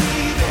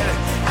believe it.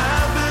 I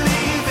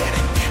believe it.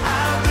 I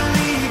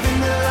believe in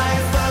the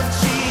life of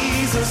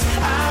Jesus.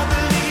 I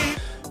believe.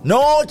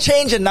 No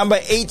change at number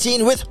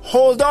 18 with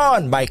Hold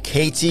On by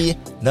Katie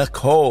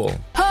Nicole.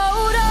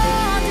 Hold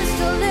on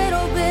just a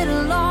little bit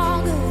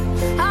longer.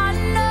 I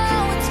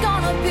know it's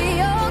gonna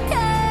be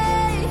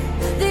okay.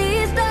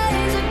 These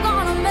days are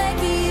gonna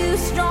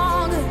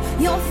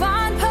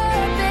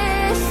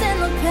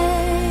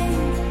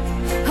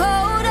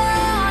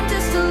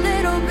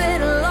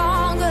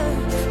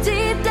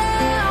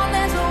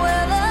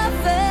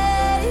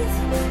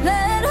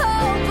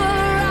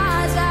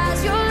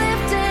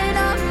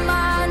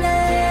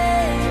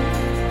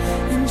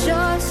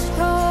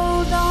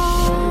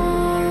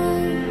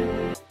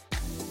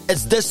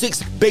It's this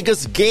week's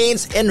biggest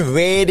gains in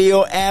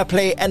radio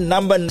airplay at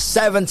number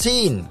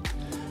 17.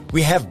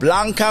 We have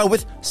Blanca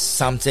with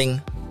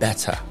Something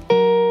Better.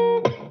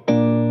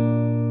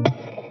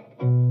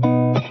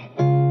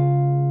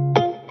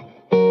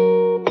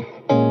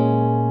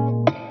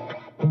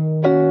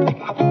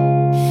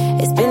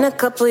 It's been a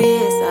couple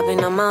years, I've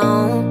been on my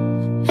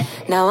own.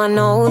 Now I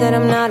know that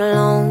I'm not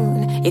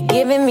alone. You're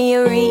giving me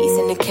a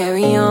reason to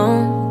carry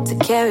on,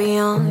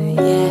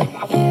 yeah,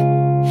 yeah.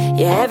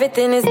 Yeah,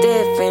 everything is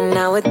different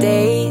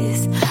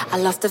nowadays. I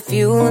lost a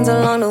few ones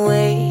along the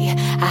way.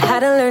 I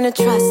had to learn to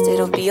trust,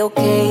 it'll be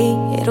okay,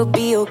 it'll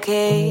be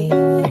okay.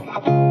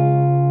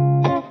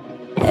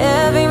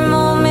 Every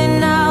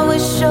moment I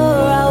was sure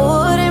I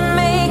wouldn't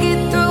make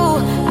it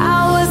through.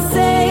 I was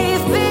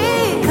safe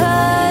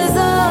because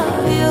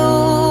of you.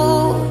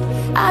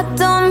 I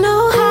don't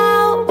know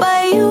how,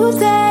 but you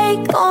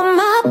take all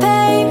my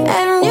pain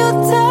and you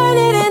turn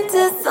it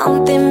into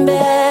something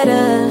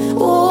better.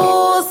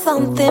 Ooh,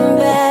 something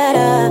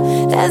better.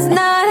 There's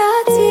not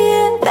a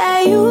tear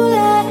that you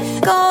let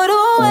go to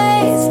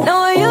waste. No,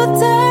 you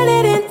turn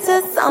it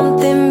into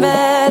something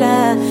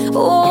better.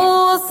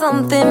 Ooh,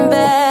 something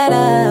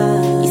better.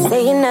 You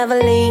say you never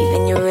leave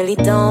and you really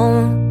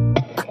don't.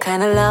 A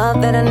kind of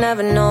love that I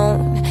never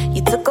known.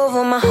 You took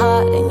over my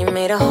heart and you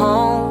made a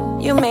home.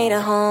 You made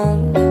a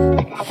home.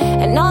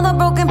 And all the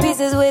broken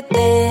pieces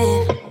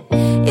within,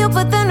 you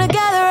put them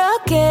together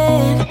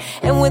again.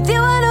 And with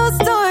you a new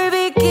story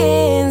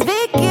begins.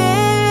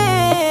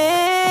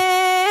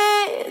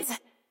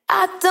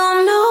 I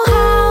don't know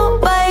how,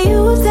 but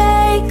you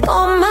take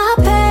all my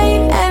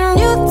pain and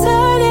you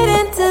turn it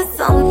into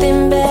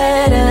something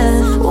better.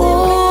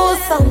 Ooh,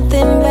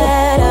 something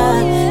better.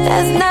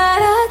 There's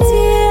not a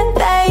tear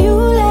that you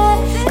let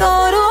go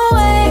to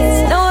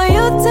waste. No,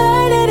 you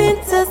turn it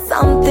into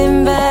something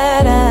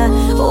better.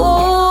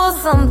 Ooh,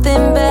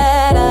 something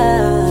better.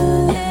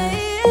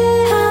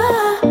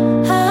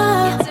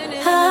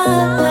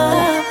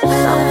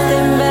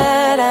 Something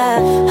better.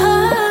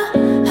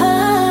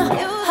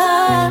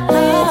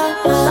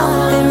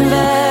 Something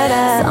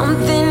better.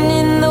 Something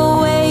in the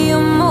way you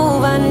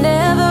move. I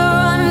never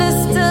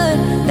understood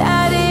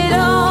that it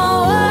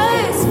all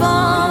works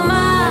for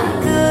my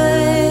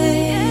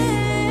good.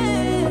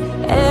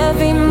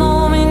 Every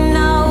moment I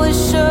was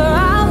sure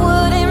I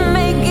wouldn't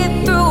make it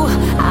through.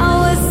 I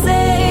was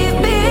safe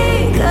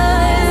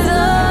because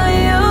of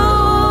you.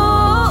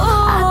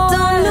 I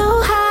don't know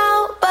how,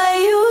 but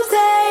you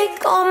take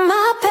all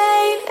my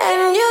pain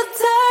and you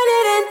turn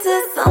it into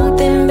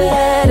something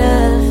better.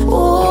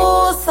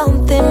 Ooh,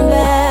 something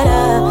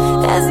better.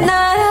 There's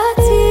not a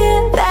tear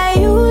that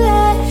you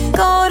let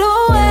go to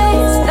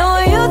waste. No,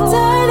 you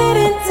turn it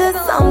into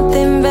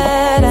something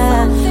better.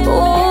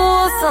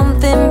 Ooh,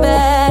 something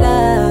better.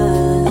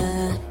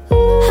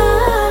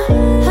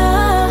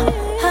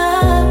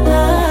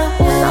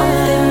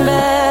 Something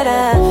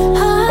better.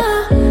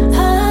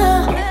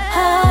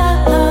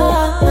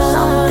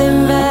 Something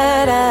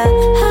better.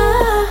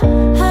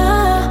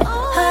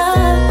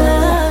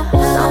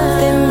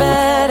 Something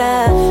better.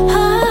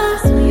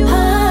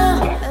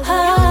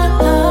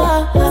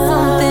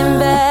 Something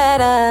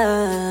better.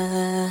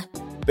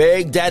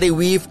 Big Daddy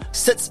Weave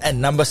sits at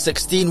number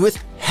 16 with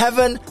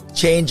Heaven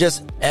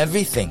Changes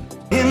Everything.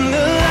 In the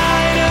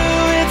light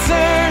of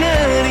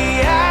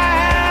eternity, I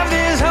have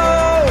this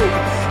hope.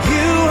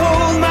 You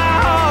hold my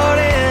heart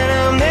and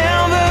I'm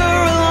never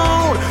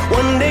alone.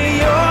 One day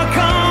you're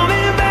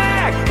coming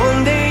back,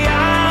 one day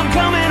I'm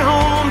coming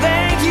home.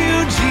 Thank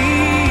you,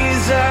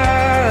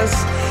 Jesus.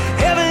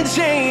 Heaven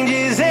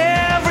changes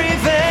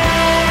everything.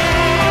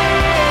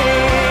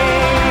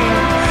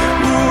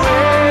 Ooh,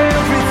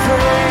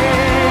 everything.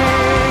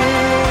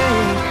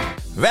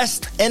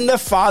 Rest in the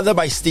Father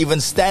by Stephen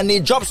Stanley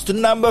drops to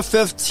number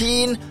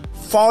 15,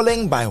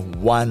 falling by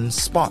one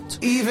spot.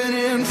 Even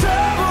in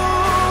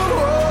troubled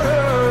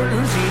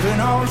waters, even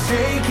on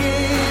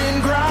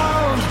shaking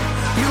ground,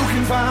 you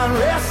can find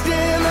rest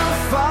in the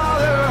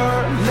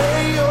Father.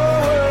 Lay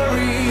your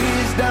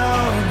worries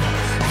down.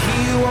 He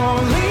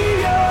won't leave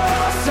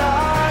your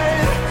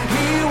side.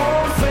 He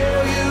won't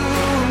fail you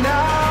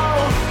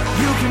now.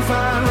 You can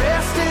find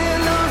rest in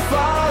the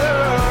Father.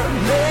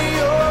 Lay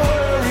your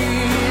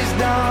worries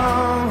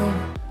down.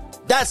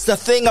 That's the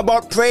Thing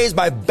About Praise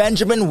by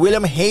Benjamin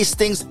William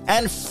Hastings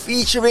and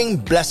featuring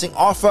Blessing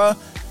Offer.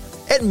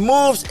 It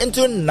moves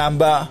into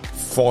number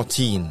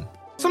 14.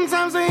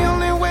 Sometimes the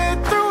only way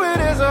through it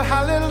is a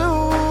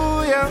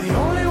hallelujah. The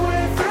only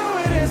way through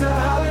it is a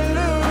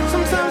hallelujah.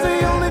 Sometimes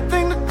the only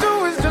thing to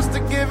do is just to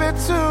give it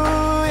to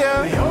you.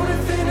 The only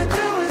thing to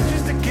do is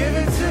just to give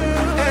it to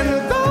you. And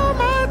though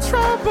my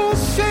troubles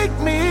shake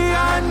me,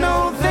 I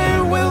know they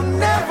will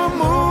never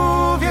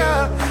move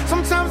you.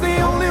 Sometimes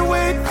the only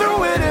way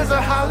through it is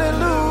a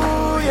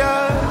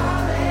hallelujah.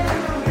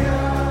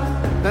 Hallelujah.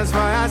 That's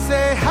why I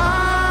say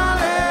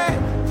hallelujah.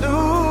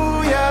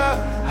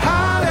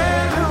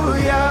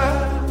 Hallelujah.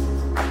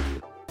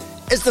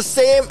 It's the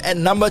same at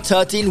number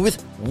 13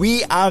 with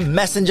We Are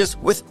Messengers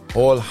with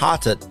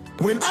Wholehearted.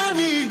 When I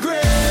need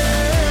grace,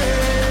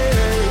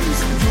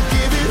 you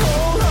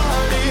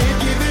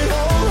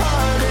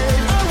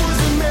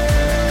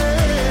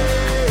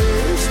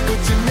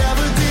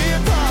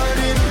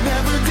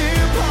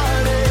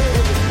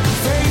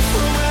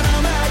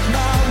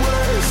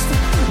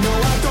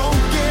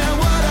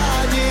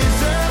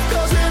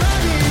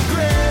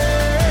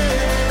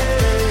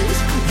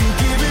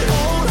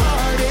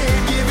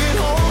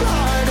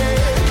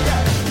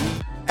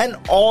And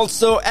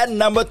also at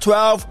number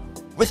 12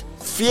 with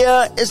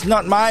Fear Is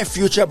Not My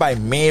Future by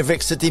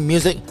Maverick City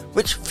Music,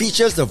 which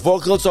features the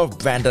vocals of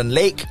Brandon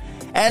Lake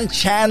and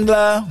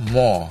Chandler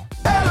Moore.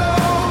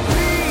 Hello,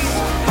 peace.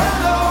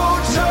 Hello,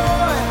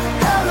 joy.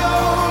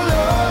 Hello,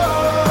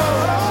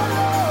 love.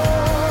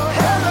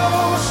 Hello,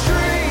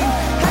 stream.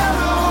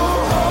 Hello,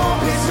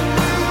 hope. It's a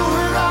new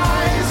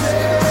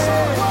horizon.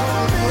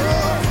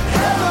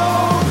 Hello,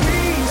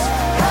 peace.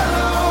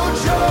 Hello,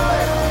 joy.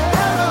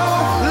 Hello,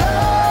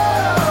 love.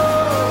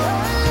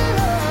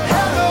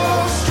 Hello,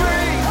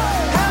 stream.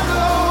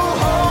 Hello,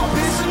 hope.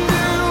 It's a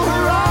new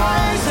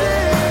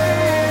horizon.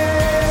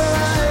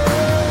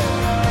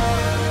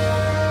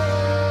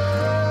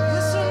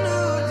 It's a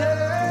new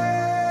day.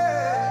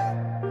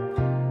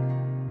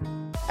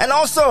 And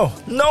also,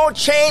 no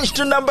change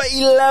to number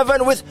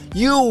 11 with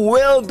You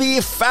Will Be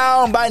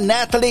Found by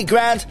Natalie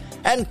Grant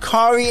and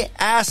Corey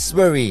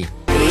Asbury.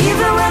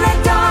 Even when the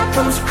dark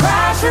comes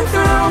crashing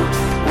through,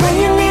 when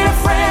you need a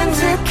friend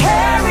to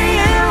carry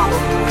you,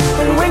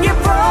 and when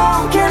you're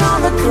broken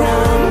on the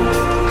ground,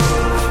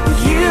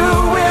 you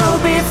will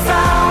be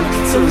found.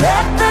 So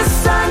let the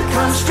sun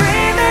come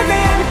streaming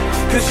in,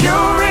 'cause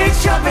you'll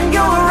reach up and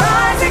you'll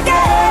rise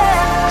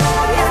again.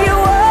 If you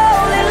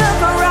only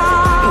look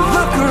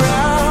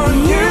around,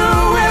 you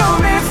will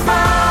be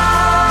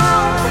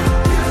found.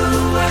 You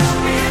will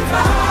be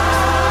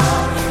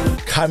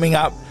found. Coming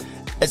up,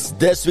 it's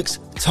this week's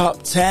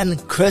Top 10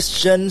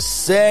 Christian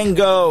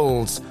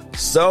Singles.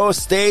 So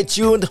stay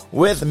tuned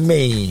with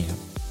me.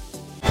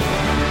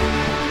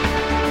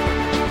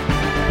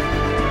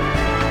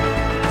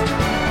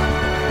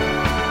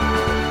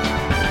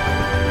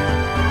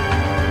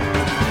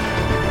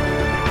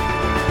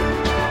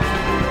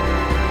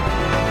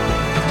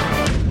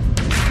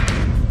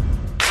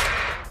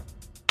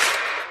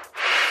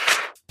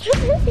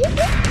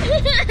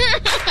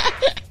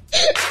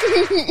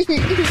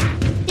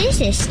 This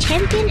is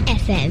Champion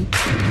FM,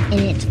 and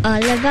it's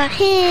all about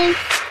him.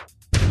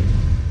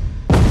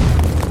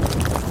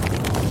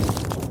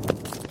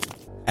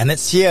 And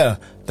it's here,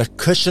 the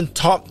Christian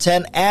Top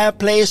 10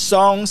 Airplay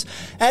songs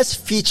as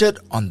featured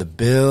on the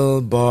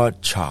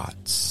Billboard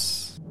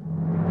charts.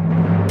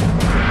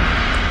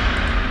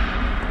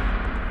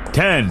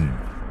 10.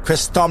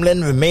 Chris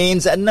Tomlin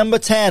remains at number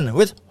 10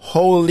 with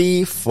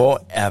Holy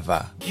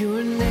Forever.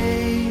 Your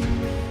name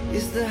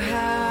is the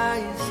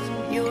highest.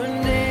 Your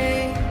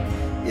name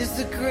is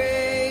the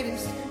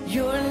greatest.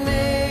 Your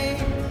name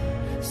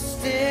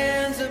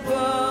stands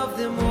above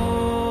them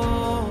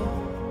all.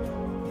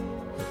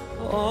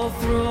 All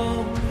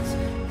thrones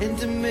and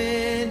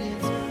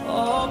dominions,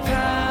 all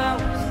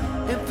powers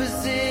and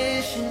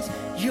positions.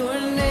 Your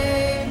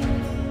name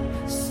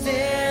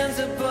stands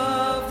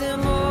above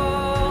them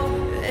all.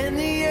 And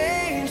the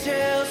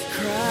angels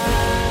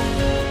cry,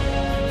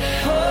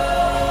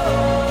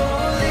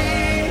 holy.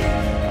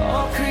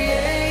 All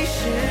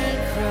creation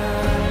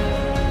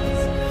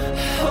cries,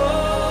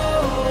 holy.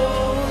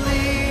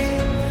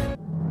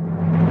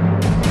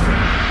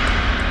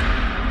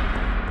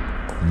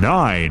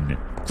 9.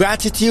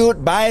 Gratitude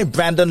by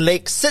Brandon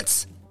Lake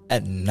sits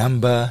at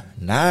number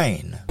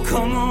 9.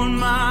 Come on,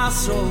 my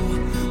soul.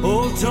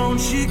 Oh,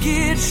 don't you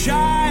get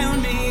shy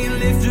on me.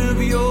 Lift up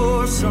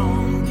your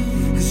song.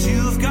 'Cause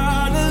you've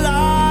got a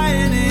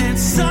lion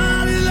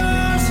inside of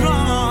those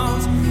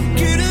lungs.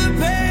 Get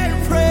up and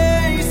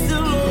praise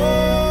the Lord.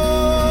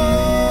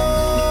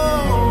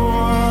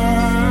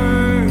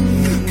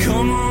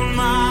 Come on,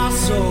 my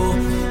soul.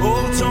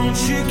 Oh, don't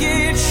you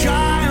get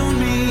shy on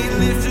me.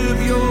 Lift up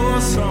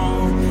your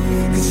song.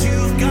 'Cause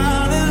you've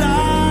got a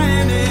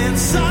lion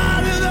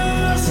inside of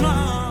those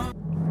lungs.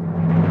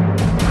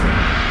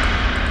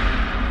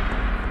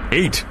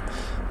 8.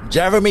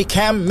 Jeremy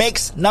Camp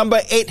makes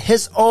number 8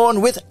 his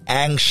own with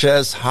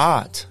Anxious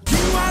Heart. You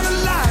are the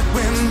light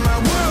when my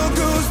world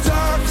goes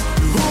dark.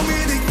 You hold me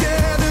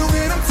together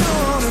when I'm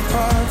torn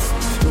apart.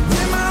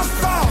 When my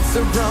thoughts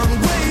have run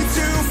way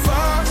too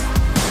far,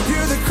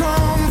 you're the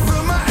calm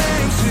for my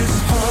anxious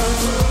heart.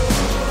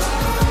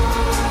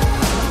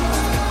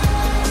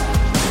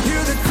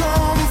 You're the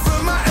calm for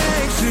my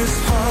anxious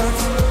heart.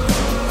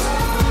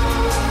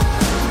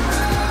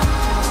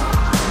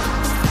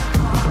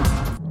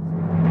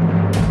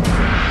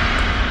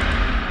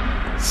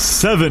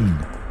 7.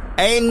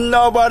 Ain't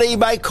Nobody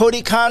by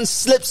Cody Khan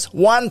slips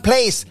one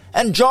place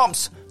and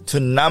drops to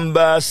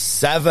number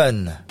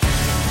 7.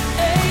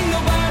 Ain't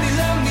nobody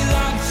love me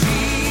like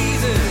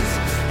Jesus.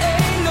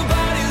 Ain't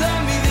nobody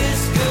love me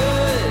this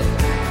good.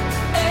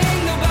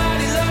 Ain't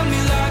nobody love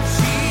me like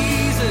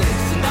Jesus.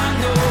 And I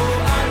know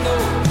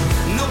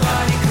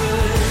nobody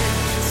could.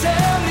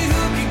 Tell me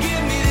who could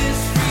give me this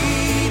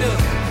freedom.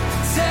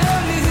 Tell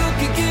me who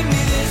could give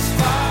me this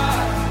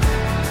fire.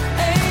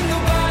 Ain't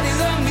nobody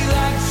love me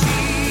like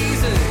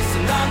Jesus.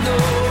 And I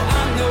know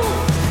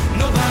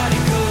nobody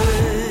could.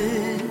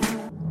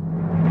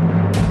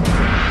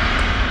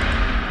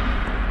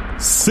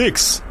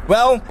 6.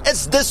 Well,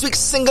 it's this week's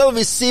single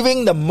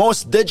receiving the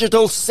most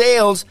digital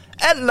sales.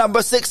 At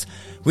number 6,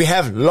 we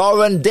have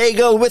Lauren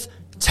Daigle with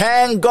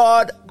Thank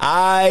God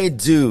I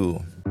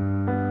Do.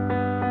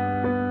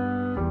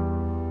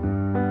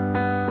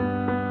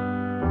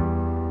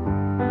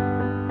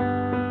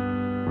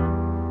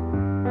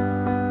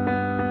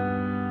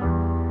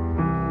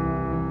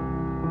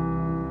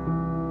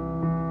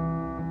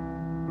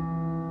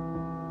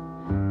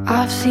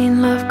 I've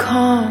seen love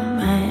come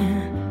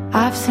and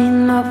I've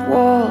seen love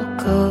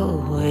walk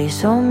away.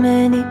 So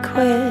many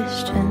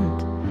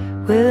questions,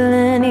 will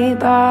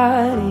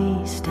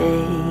anybody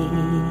stay?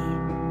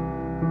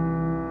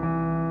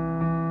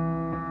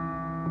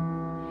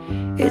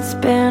 It's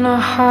been a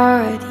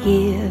hard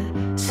year,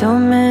 so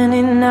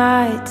many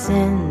nights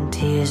and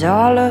tears,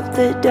 all of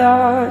the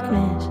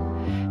darkness,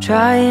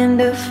 trying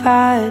to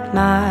fight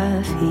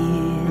my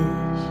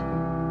fears.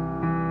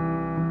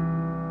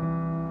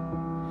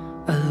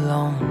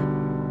 Alone,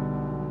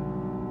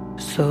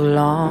 so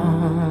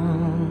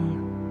long,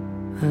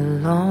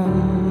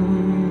 alone.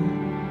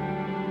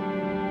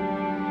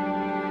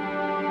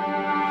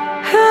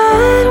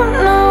 I don't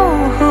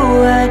know who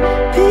I'd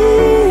be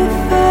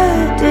if I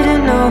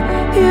didn't know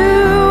you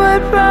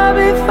would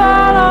probably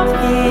fall off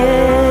the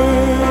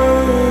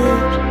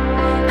edge.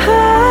 I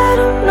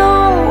don't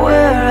know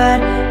where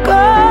I'd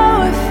go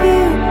if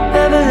you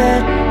ever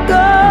let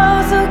go,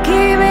 so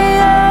keep me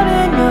out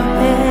in your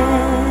hands.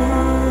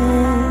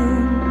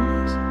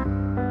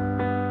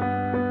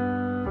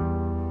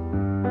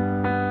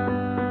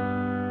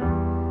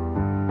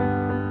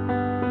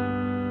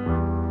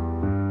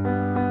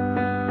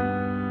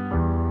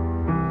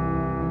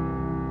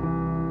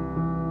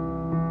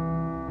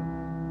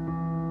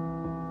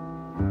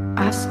 I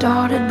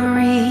started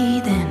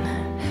breathing,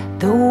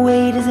 the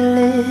weight is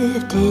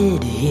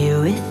lifted. Here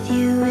with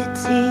you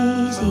it's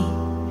easy,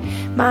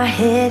 my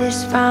head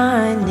is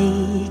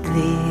finally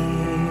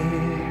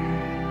clear.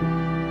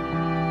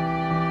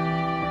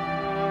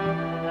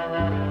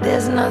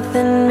 There's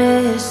nothing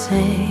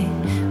missing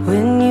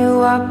when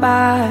you are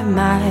by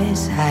my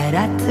side.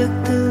 I took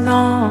the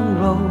long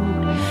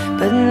road,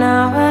 but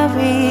now I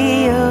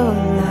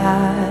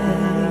realize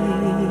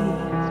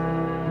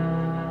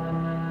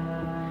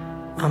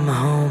I'm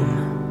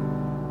home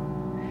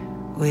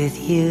with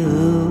you.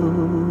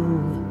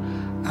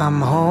 I'm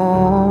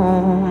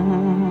home.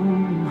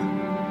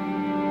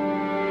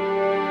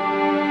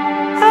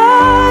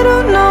 I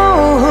don't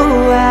know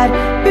who I'd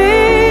be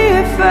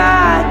if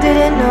I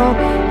didn't know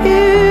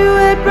you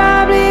would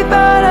probably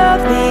fall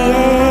off the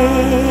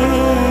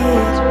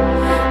edge.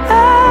 I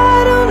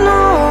don't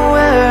know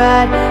where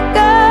I'd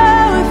go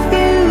if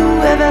you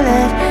ever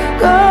let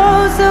go,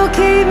 so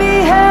keep me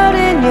held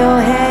in your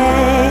hands.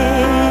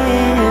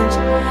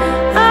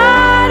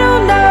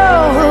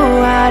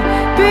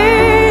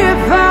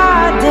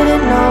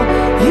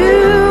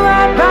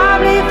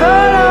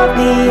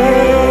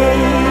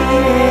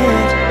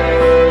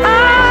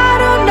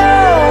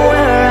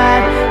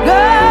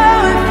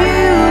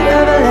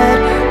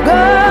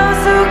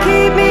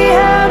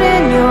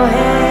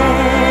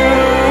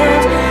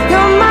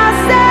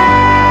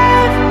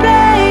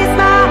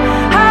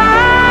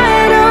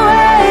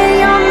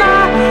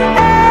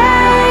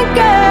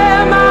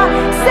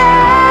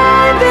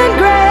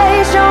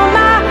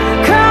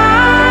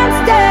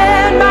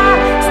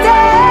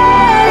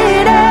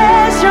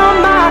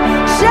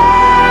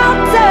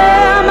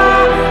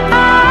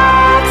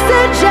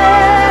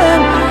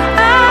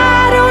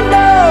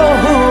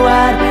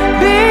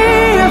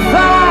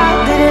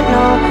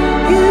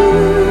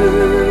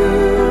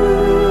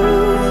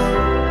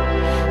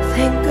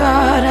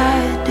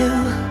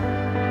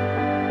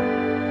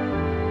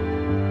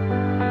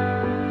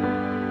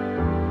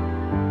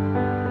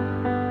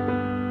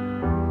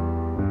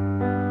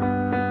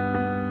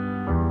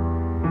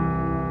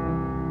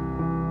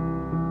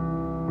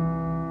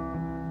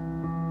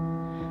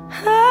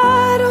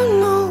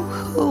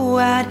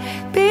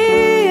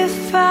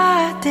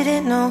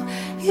 Didn't know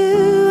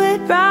you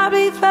had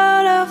probably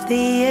fall off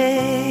the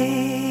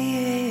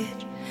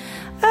edge.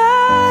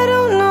 I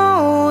don't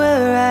know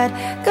where I'd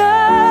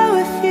go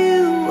if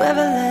you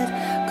ever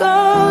let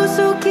go,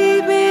 so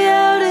keep me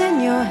out in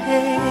your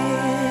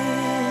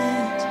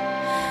hands.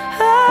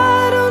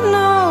 I don't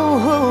know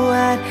who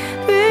I'd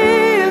be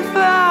if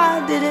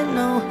I didn't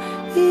know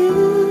you.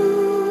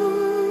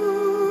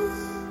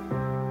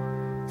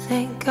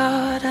 Thank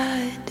God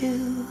I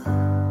do.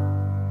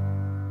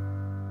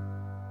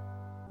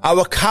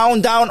 Our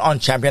countdown on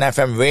Champion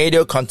FM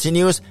Radio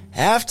continues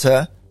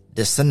after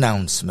this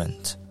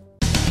announcement.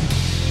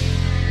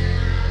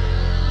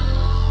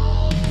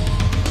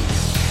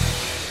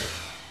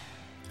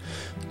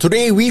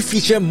 Today we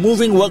feature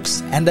moving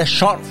works and a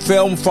short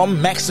film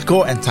from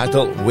Mexico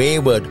entitled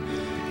Wayward.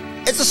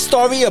 It's a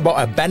story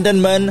about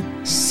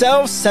abandonment,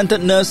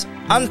 self-centeredness,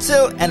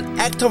 until an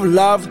act of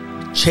love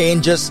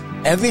changes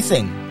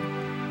everything.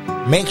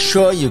 Make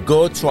sure you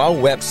go to our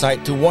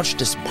website to watch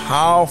this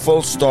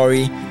powerful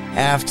story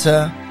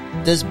after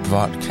this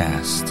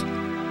broadcast.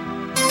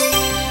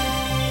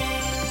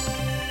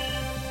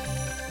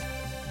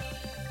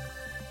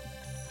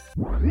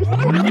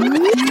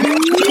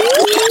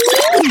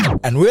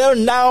 And we're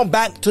now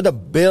back to the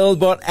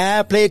Billboard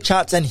Airplay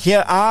charts, and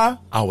here are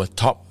our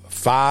top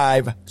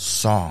 5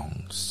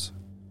 songs.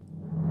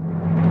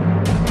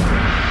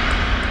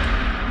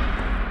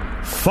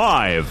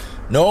 5.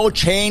 No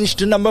change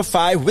to number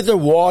 5 with the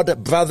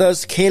Ward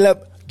brothers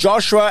Caleb,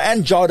 Joshua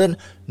and Jordan,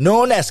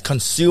 known as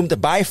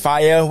Consumed by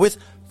Fire, with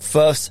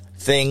First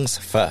Things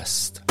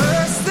First.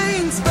 First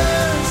things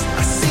first,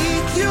 I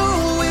seek your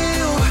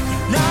will,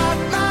 not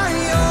my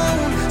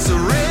own.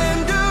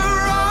 Surrender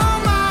all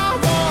my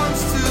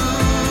wants to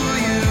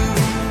you.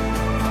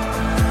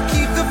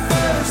 Keep the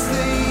first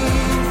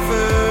thing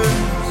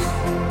first.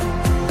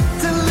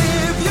 To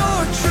live your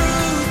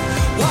truth,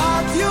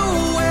 walk your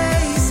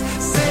ways,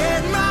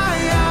 set my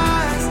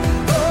eyes.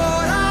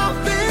 Lord, I'll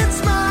fix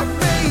my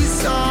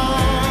face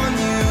on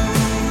you.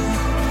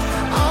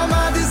 All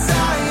my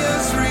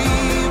desires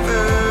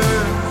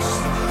reversed.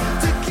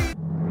 To keep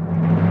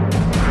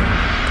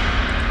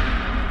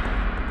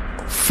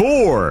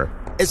 4.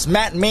 It's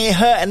Matt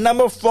Maher at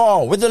number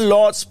 4 with the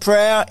Lord's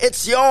Prayer,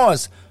 It's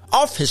Yours,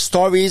 off his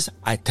Stories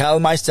I Tell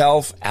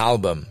Myself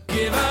album.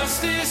 give us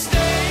this day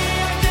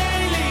our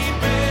daily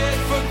bread.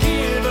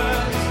 Forgive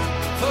us,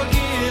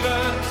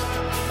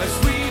 as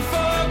we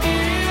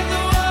forgive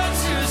the ones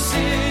who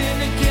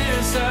sin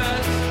against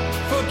us.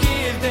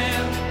 Forgive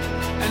them,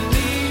 and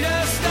lead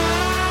us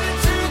not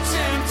into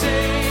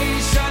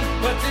temptation,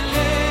 but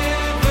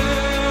deliver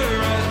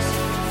us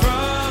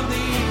from the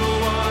evil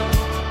one.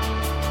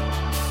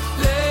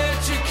 Let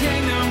your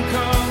kingdom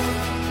come.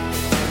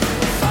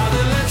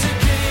 Father, let your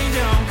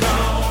kingdom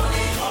come.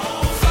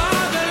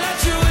 Father, let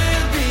your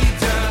will be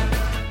done.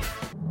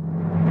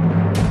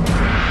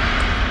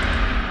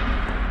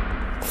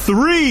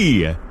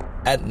 3.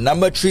 At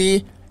number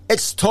 3,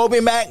 it's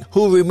Toby Mac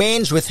who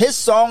remains with his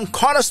song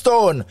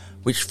Cornerstone,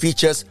 which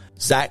features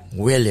Zach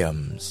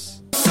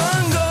Williams.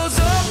 Sun goes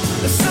up,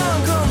 the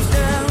sun comes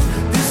down.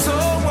 This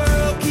whole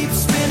world keeps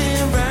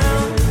spinning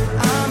round.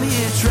 I'm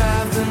here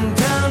traveling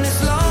down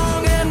this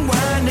long and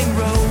winding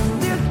road.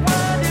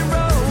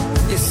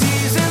 Yeah,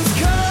 seasons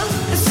come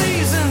and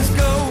seasons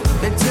go.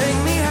 They take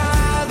me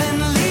high, then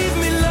leave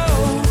me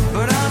low.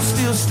 But I'm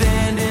still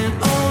standing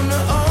on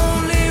the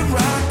only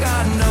rock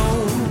I know.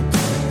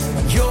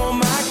 You're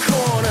my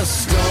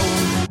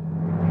cornerstone.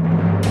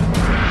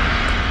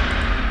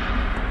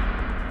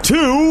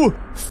 2.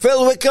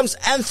 Phil Wickham's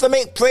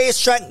anthemic praise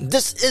track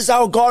This Is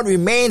Our God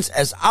remains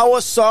as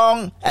our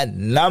song at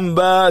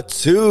number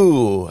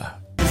 2.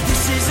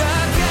 This is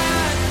our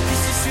God,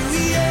 this is who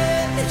He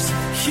is.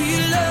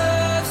 He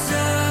loves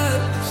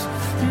us.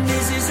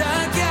 This is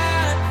our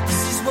God,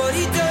 this is what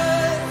He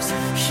does.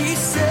 He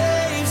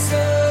saves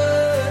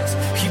us.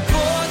 He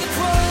bore the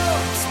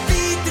cross,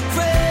 beat the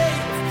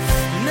grave,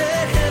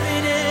 let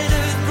heaven and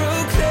earth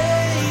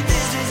proclaim.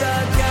 This is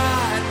our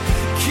God,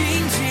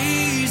 King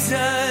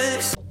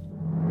Jesus.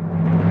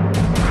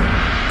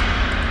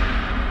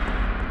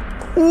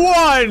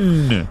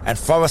 1. And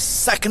for a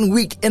second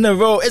week in a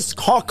row, it's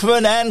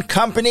Cochran and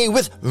Company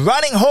with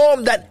Running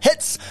Home that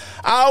hits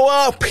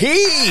our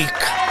peak.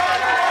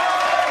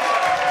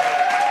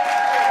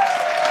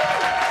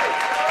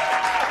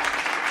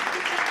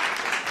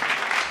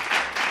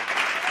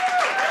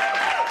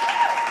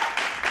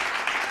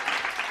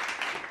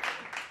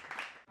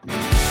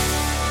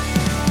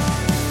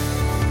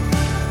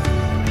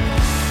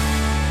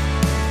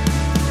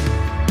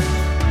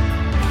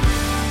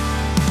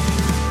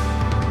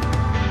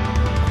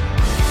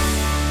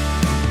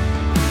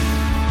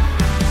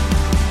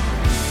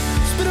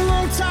 It's been a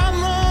long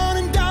time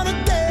running down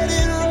a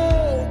dead-end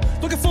road,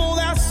 looking for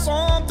that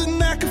something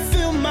that could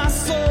fill my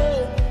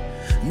soul.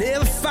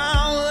 Never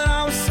found what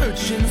I was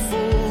searching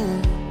for.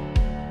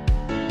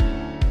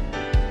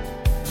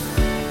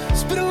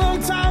 It's been a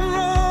long time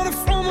running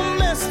from a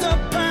messed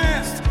up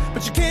past,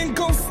 but you can't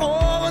go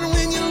forward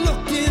when you're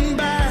looking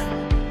back.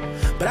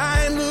 But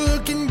I ain't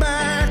looking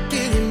back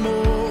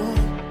anymore.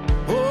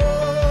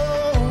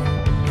 Oh,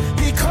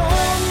 He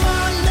called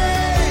my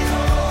name,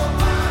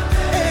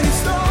 and He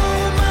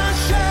stole my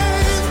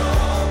shame.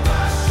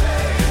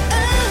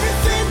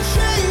 Everything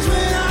changed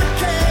when I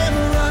came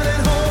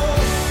running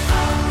home.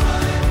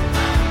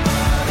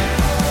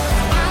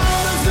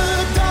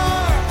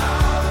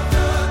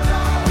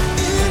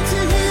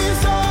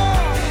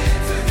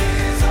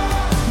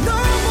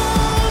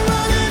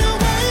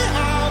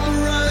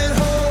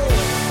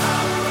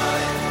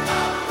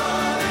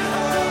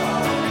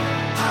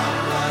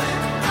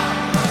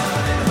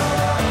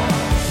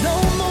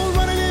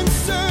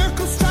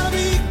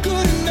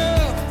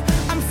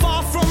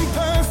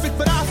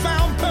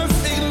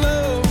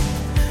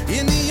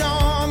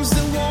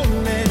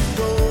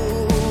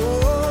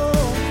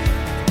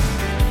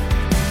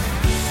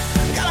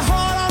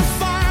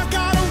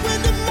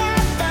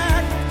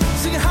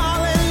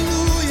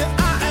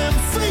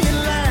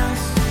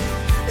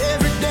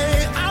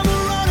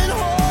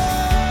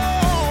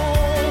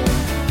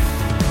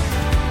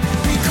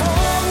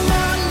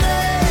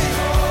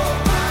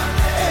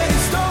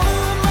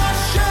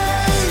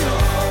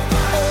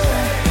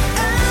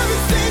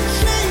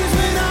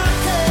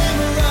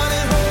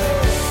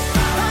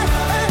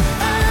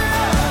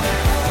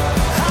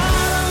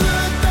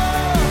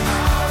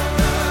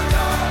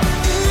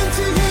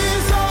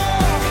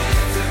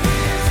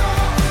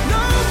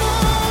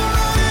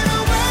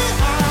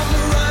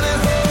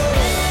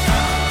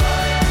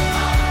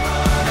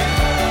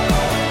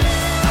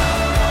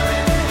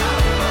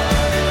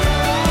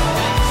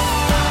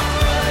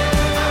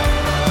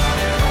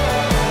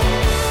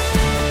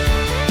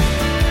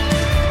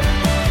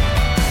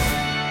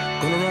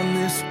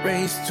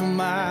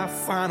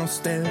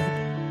 step.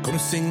 Gonna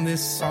sing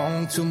this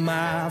song till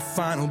my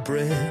final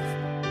breath.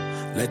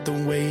 Let the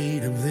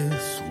weight of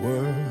this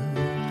world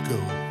go.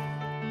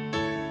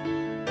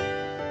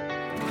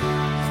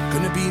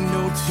 Gonna be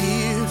no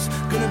tears,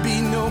 gonna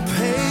be no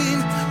pain.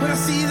 When I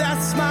see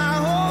that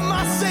smile on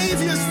my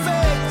Savior's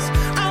face,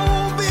 I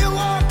won't be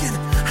walking,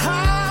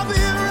 I'll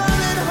be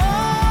running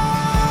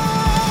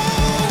home.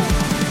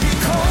 He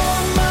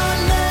called my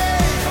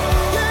name,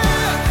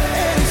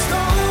 yeah, and he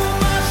stole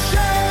my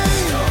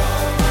shame.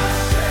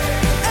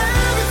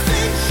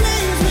 Everything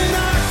changed when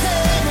I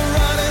came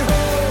running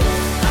home.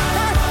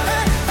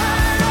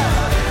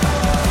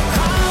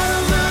 Out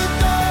of the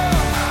door,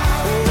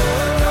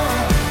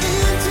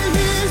 into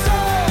his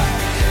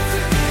arms.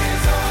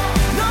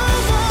 No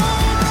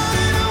more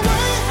running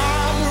away,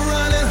 I'm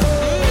running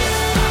home.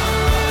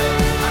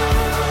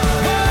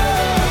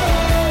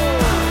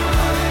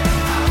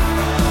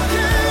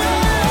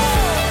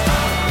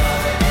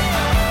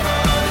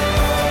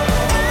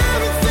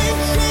 Everything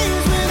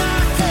changed when I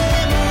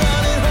came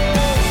running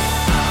home.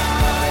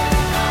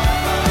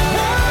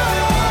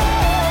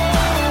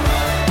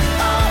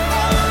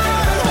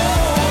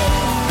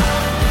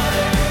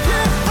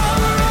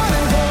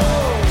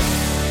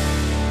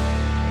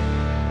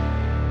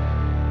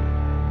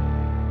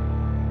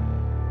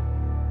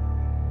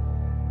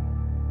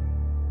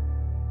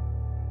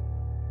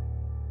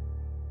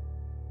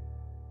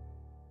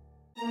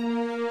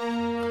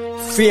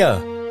 Fear.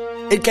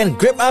 It can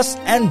grip us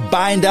and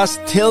bind us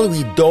till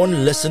we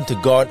don't listen to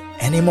God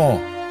anymore.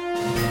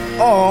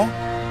 Or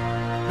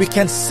we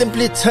can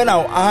simply turn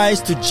our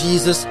eyes to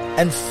Jesus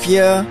and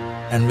fear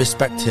and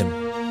respect Him.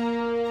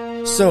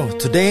 So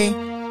today,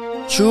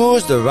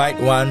 choose the right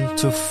one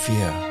to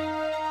fear.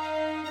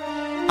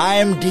 I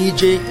am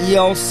DJ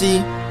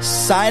ELC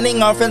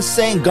signing off and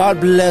saying God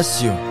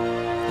bless you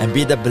and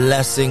be the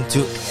blessing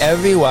to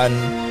everyone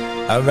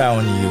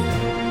around you.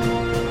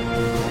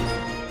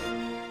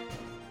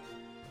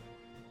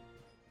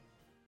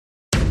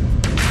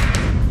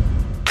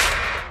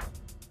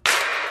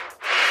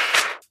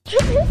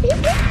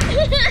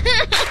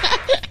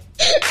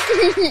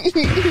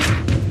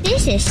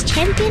 This is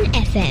Champion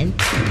FM,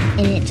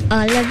 and it's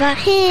all about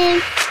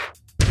him.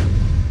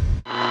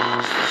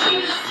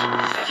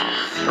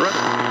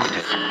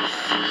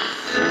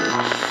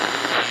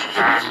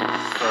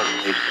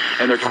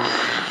 And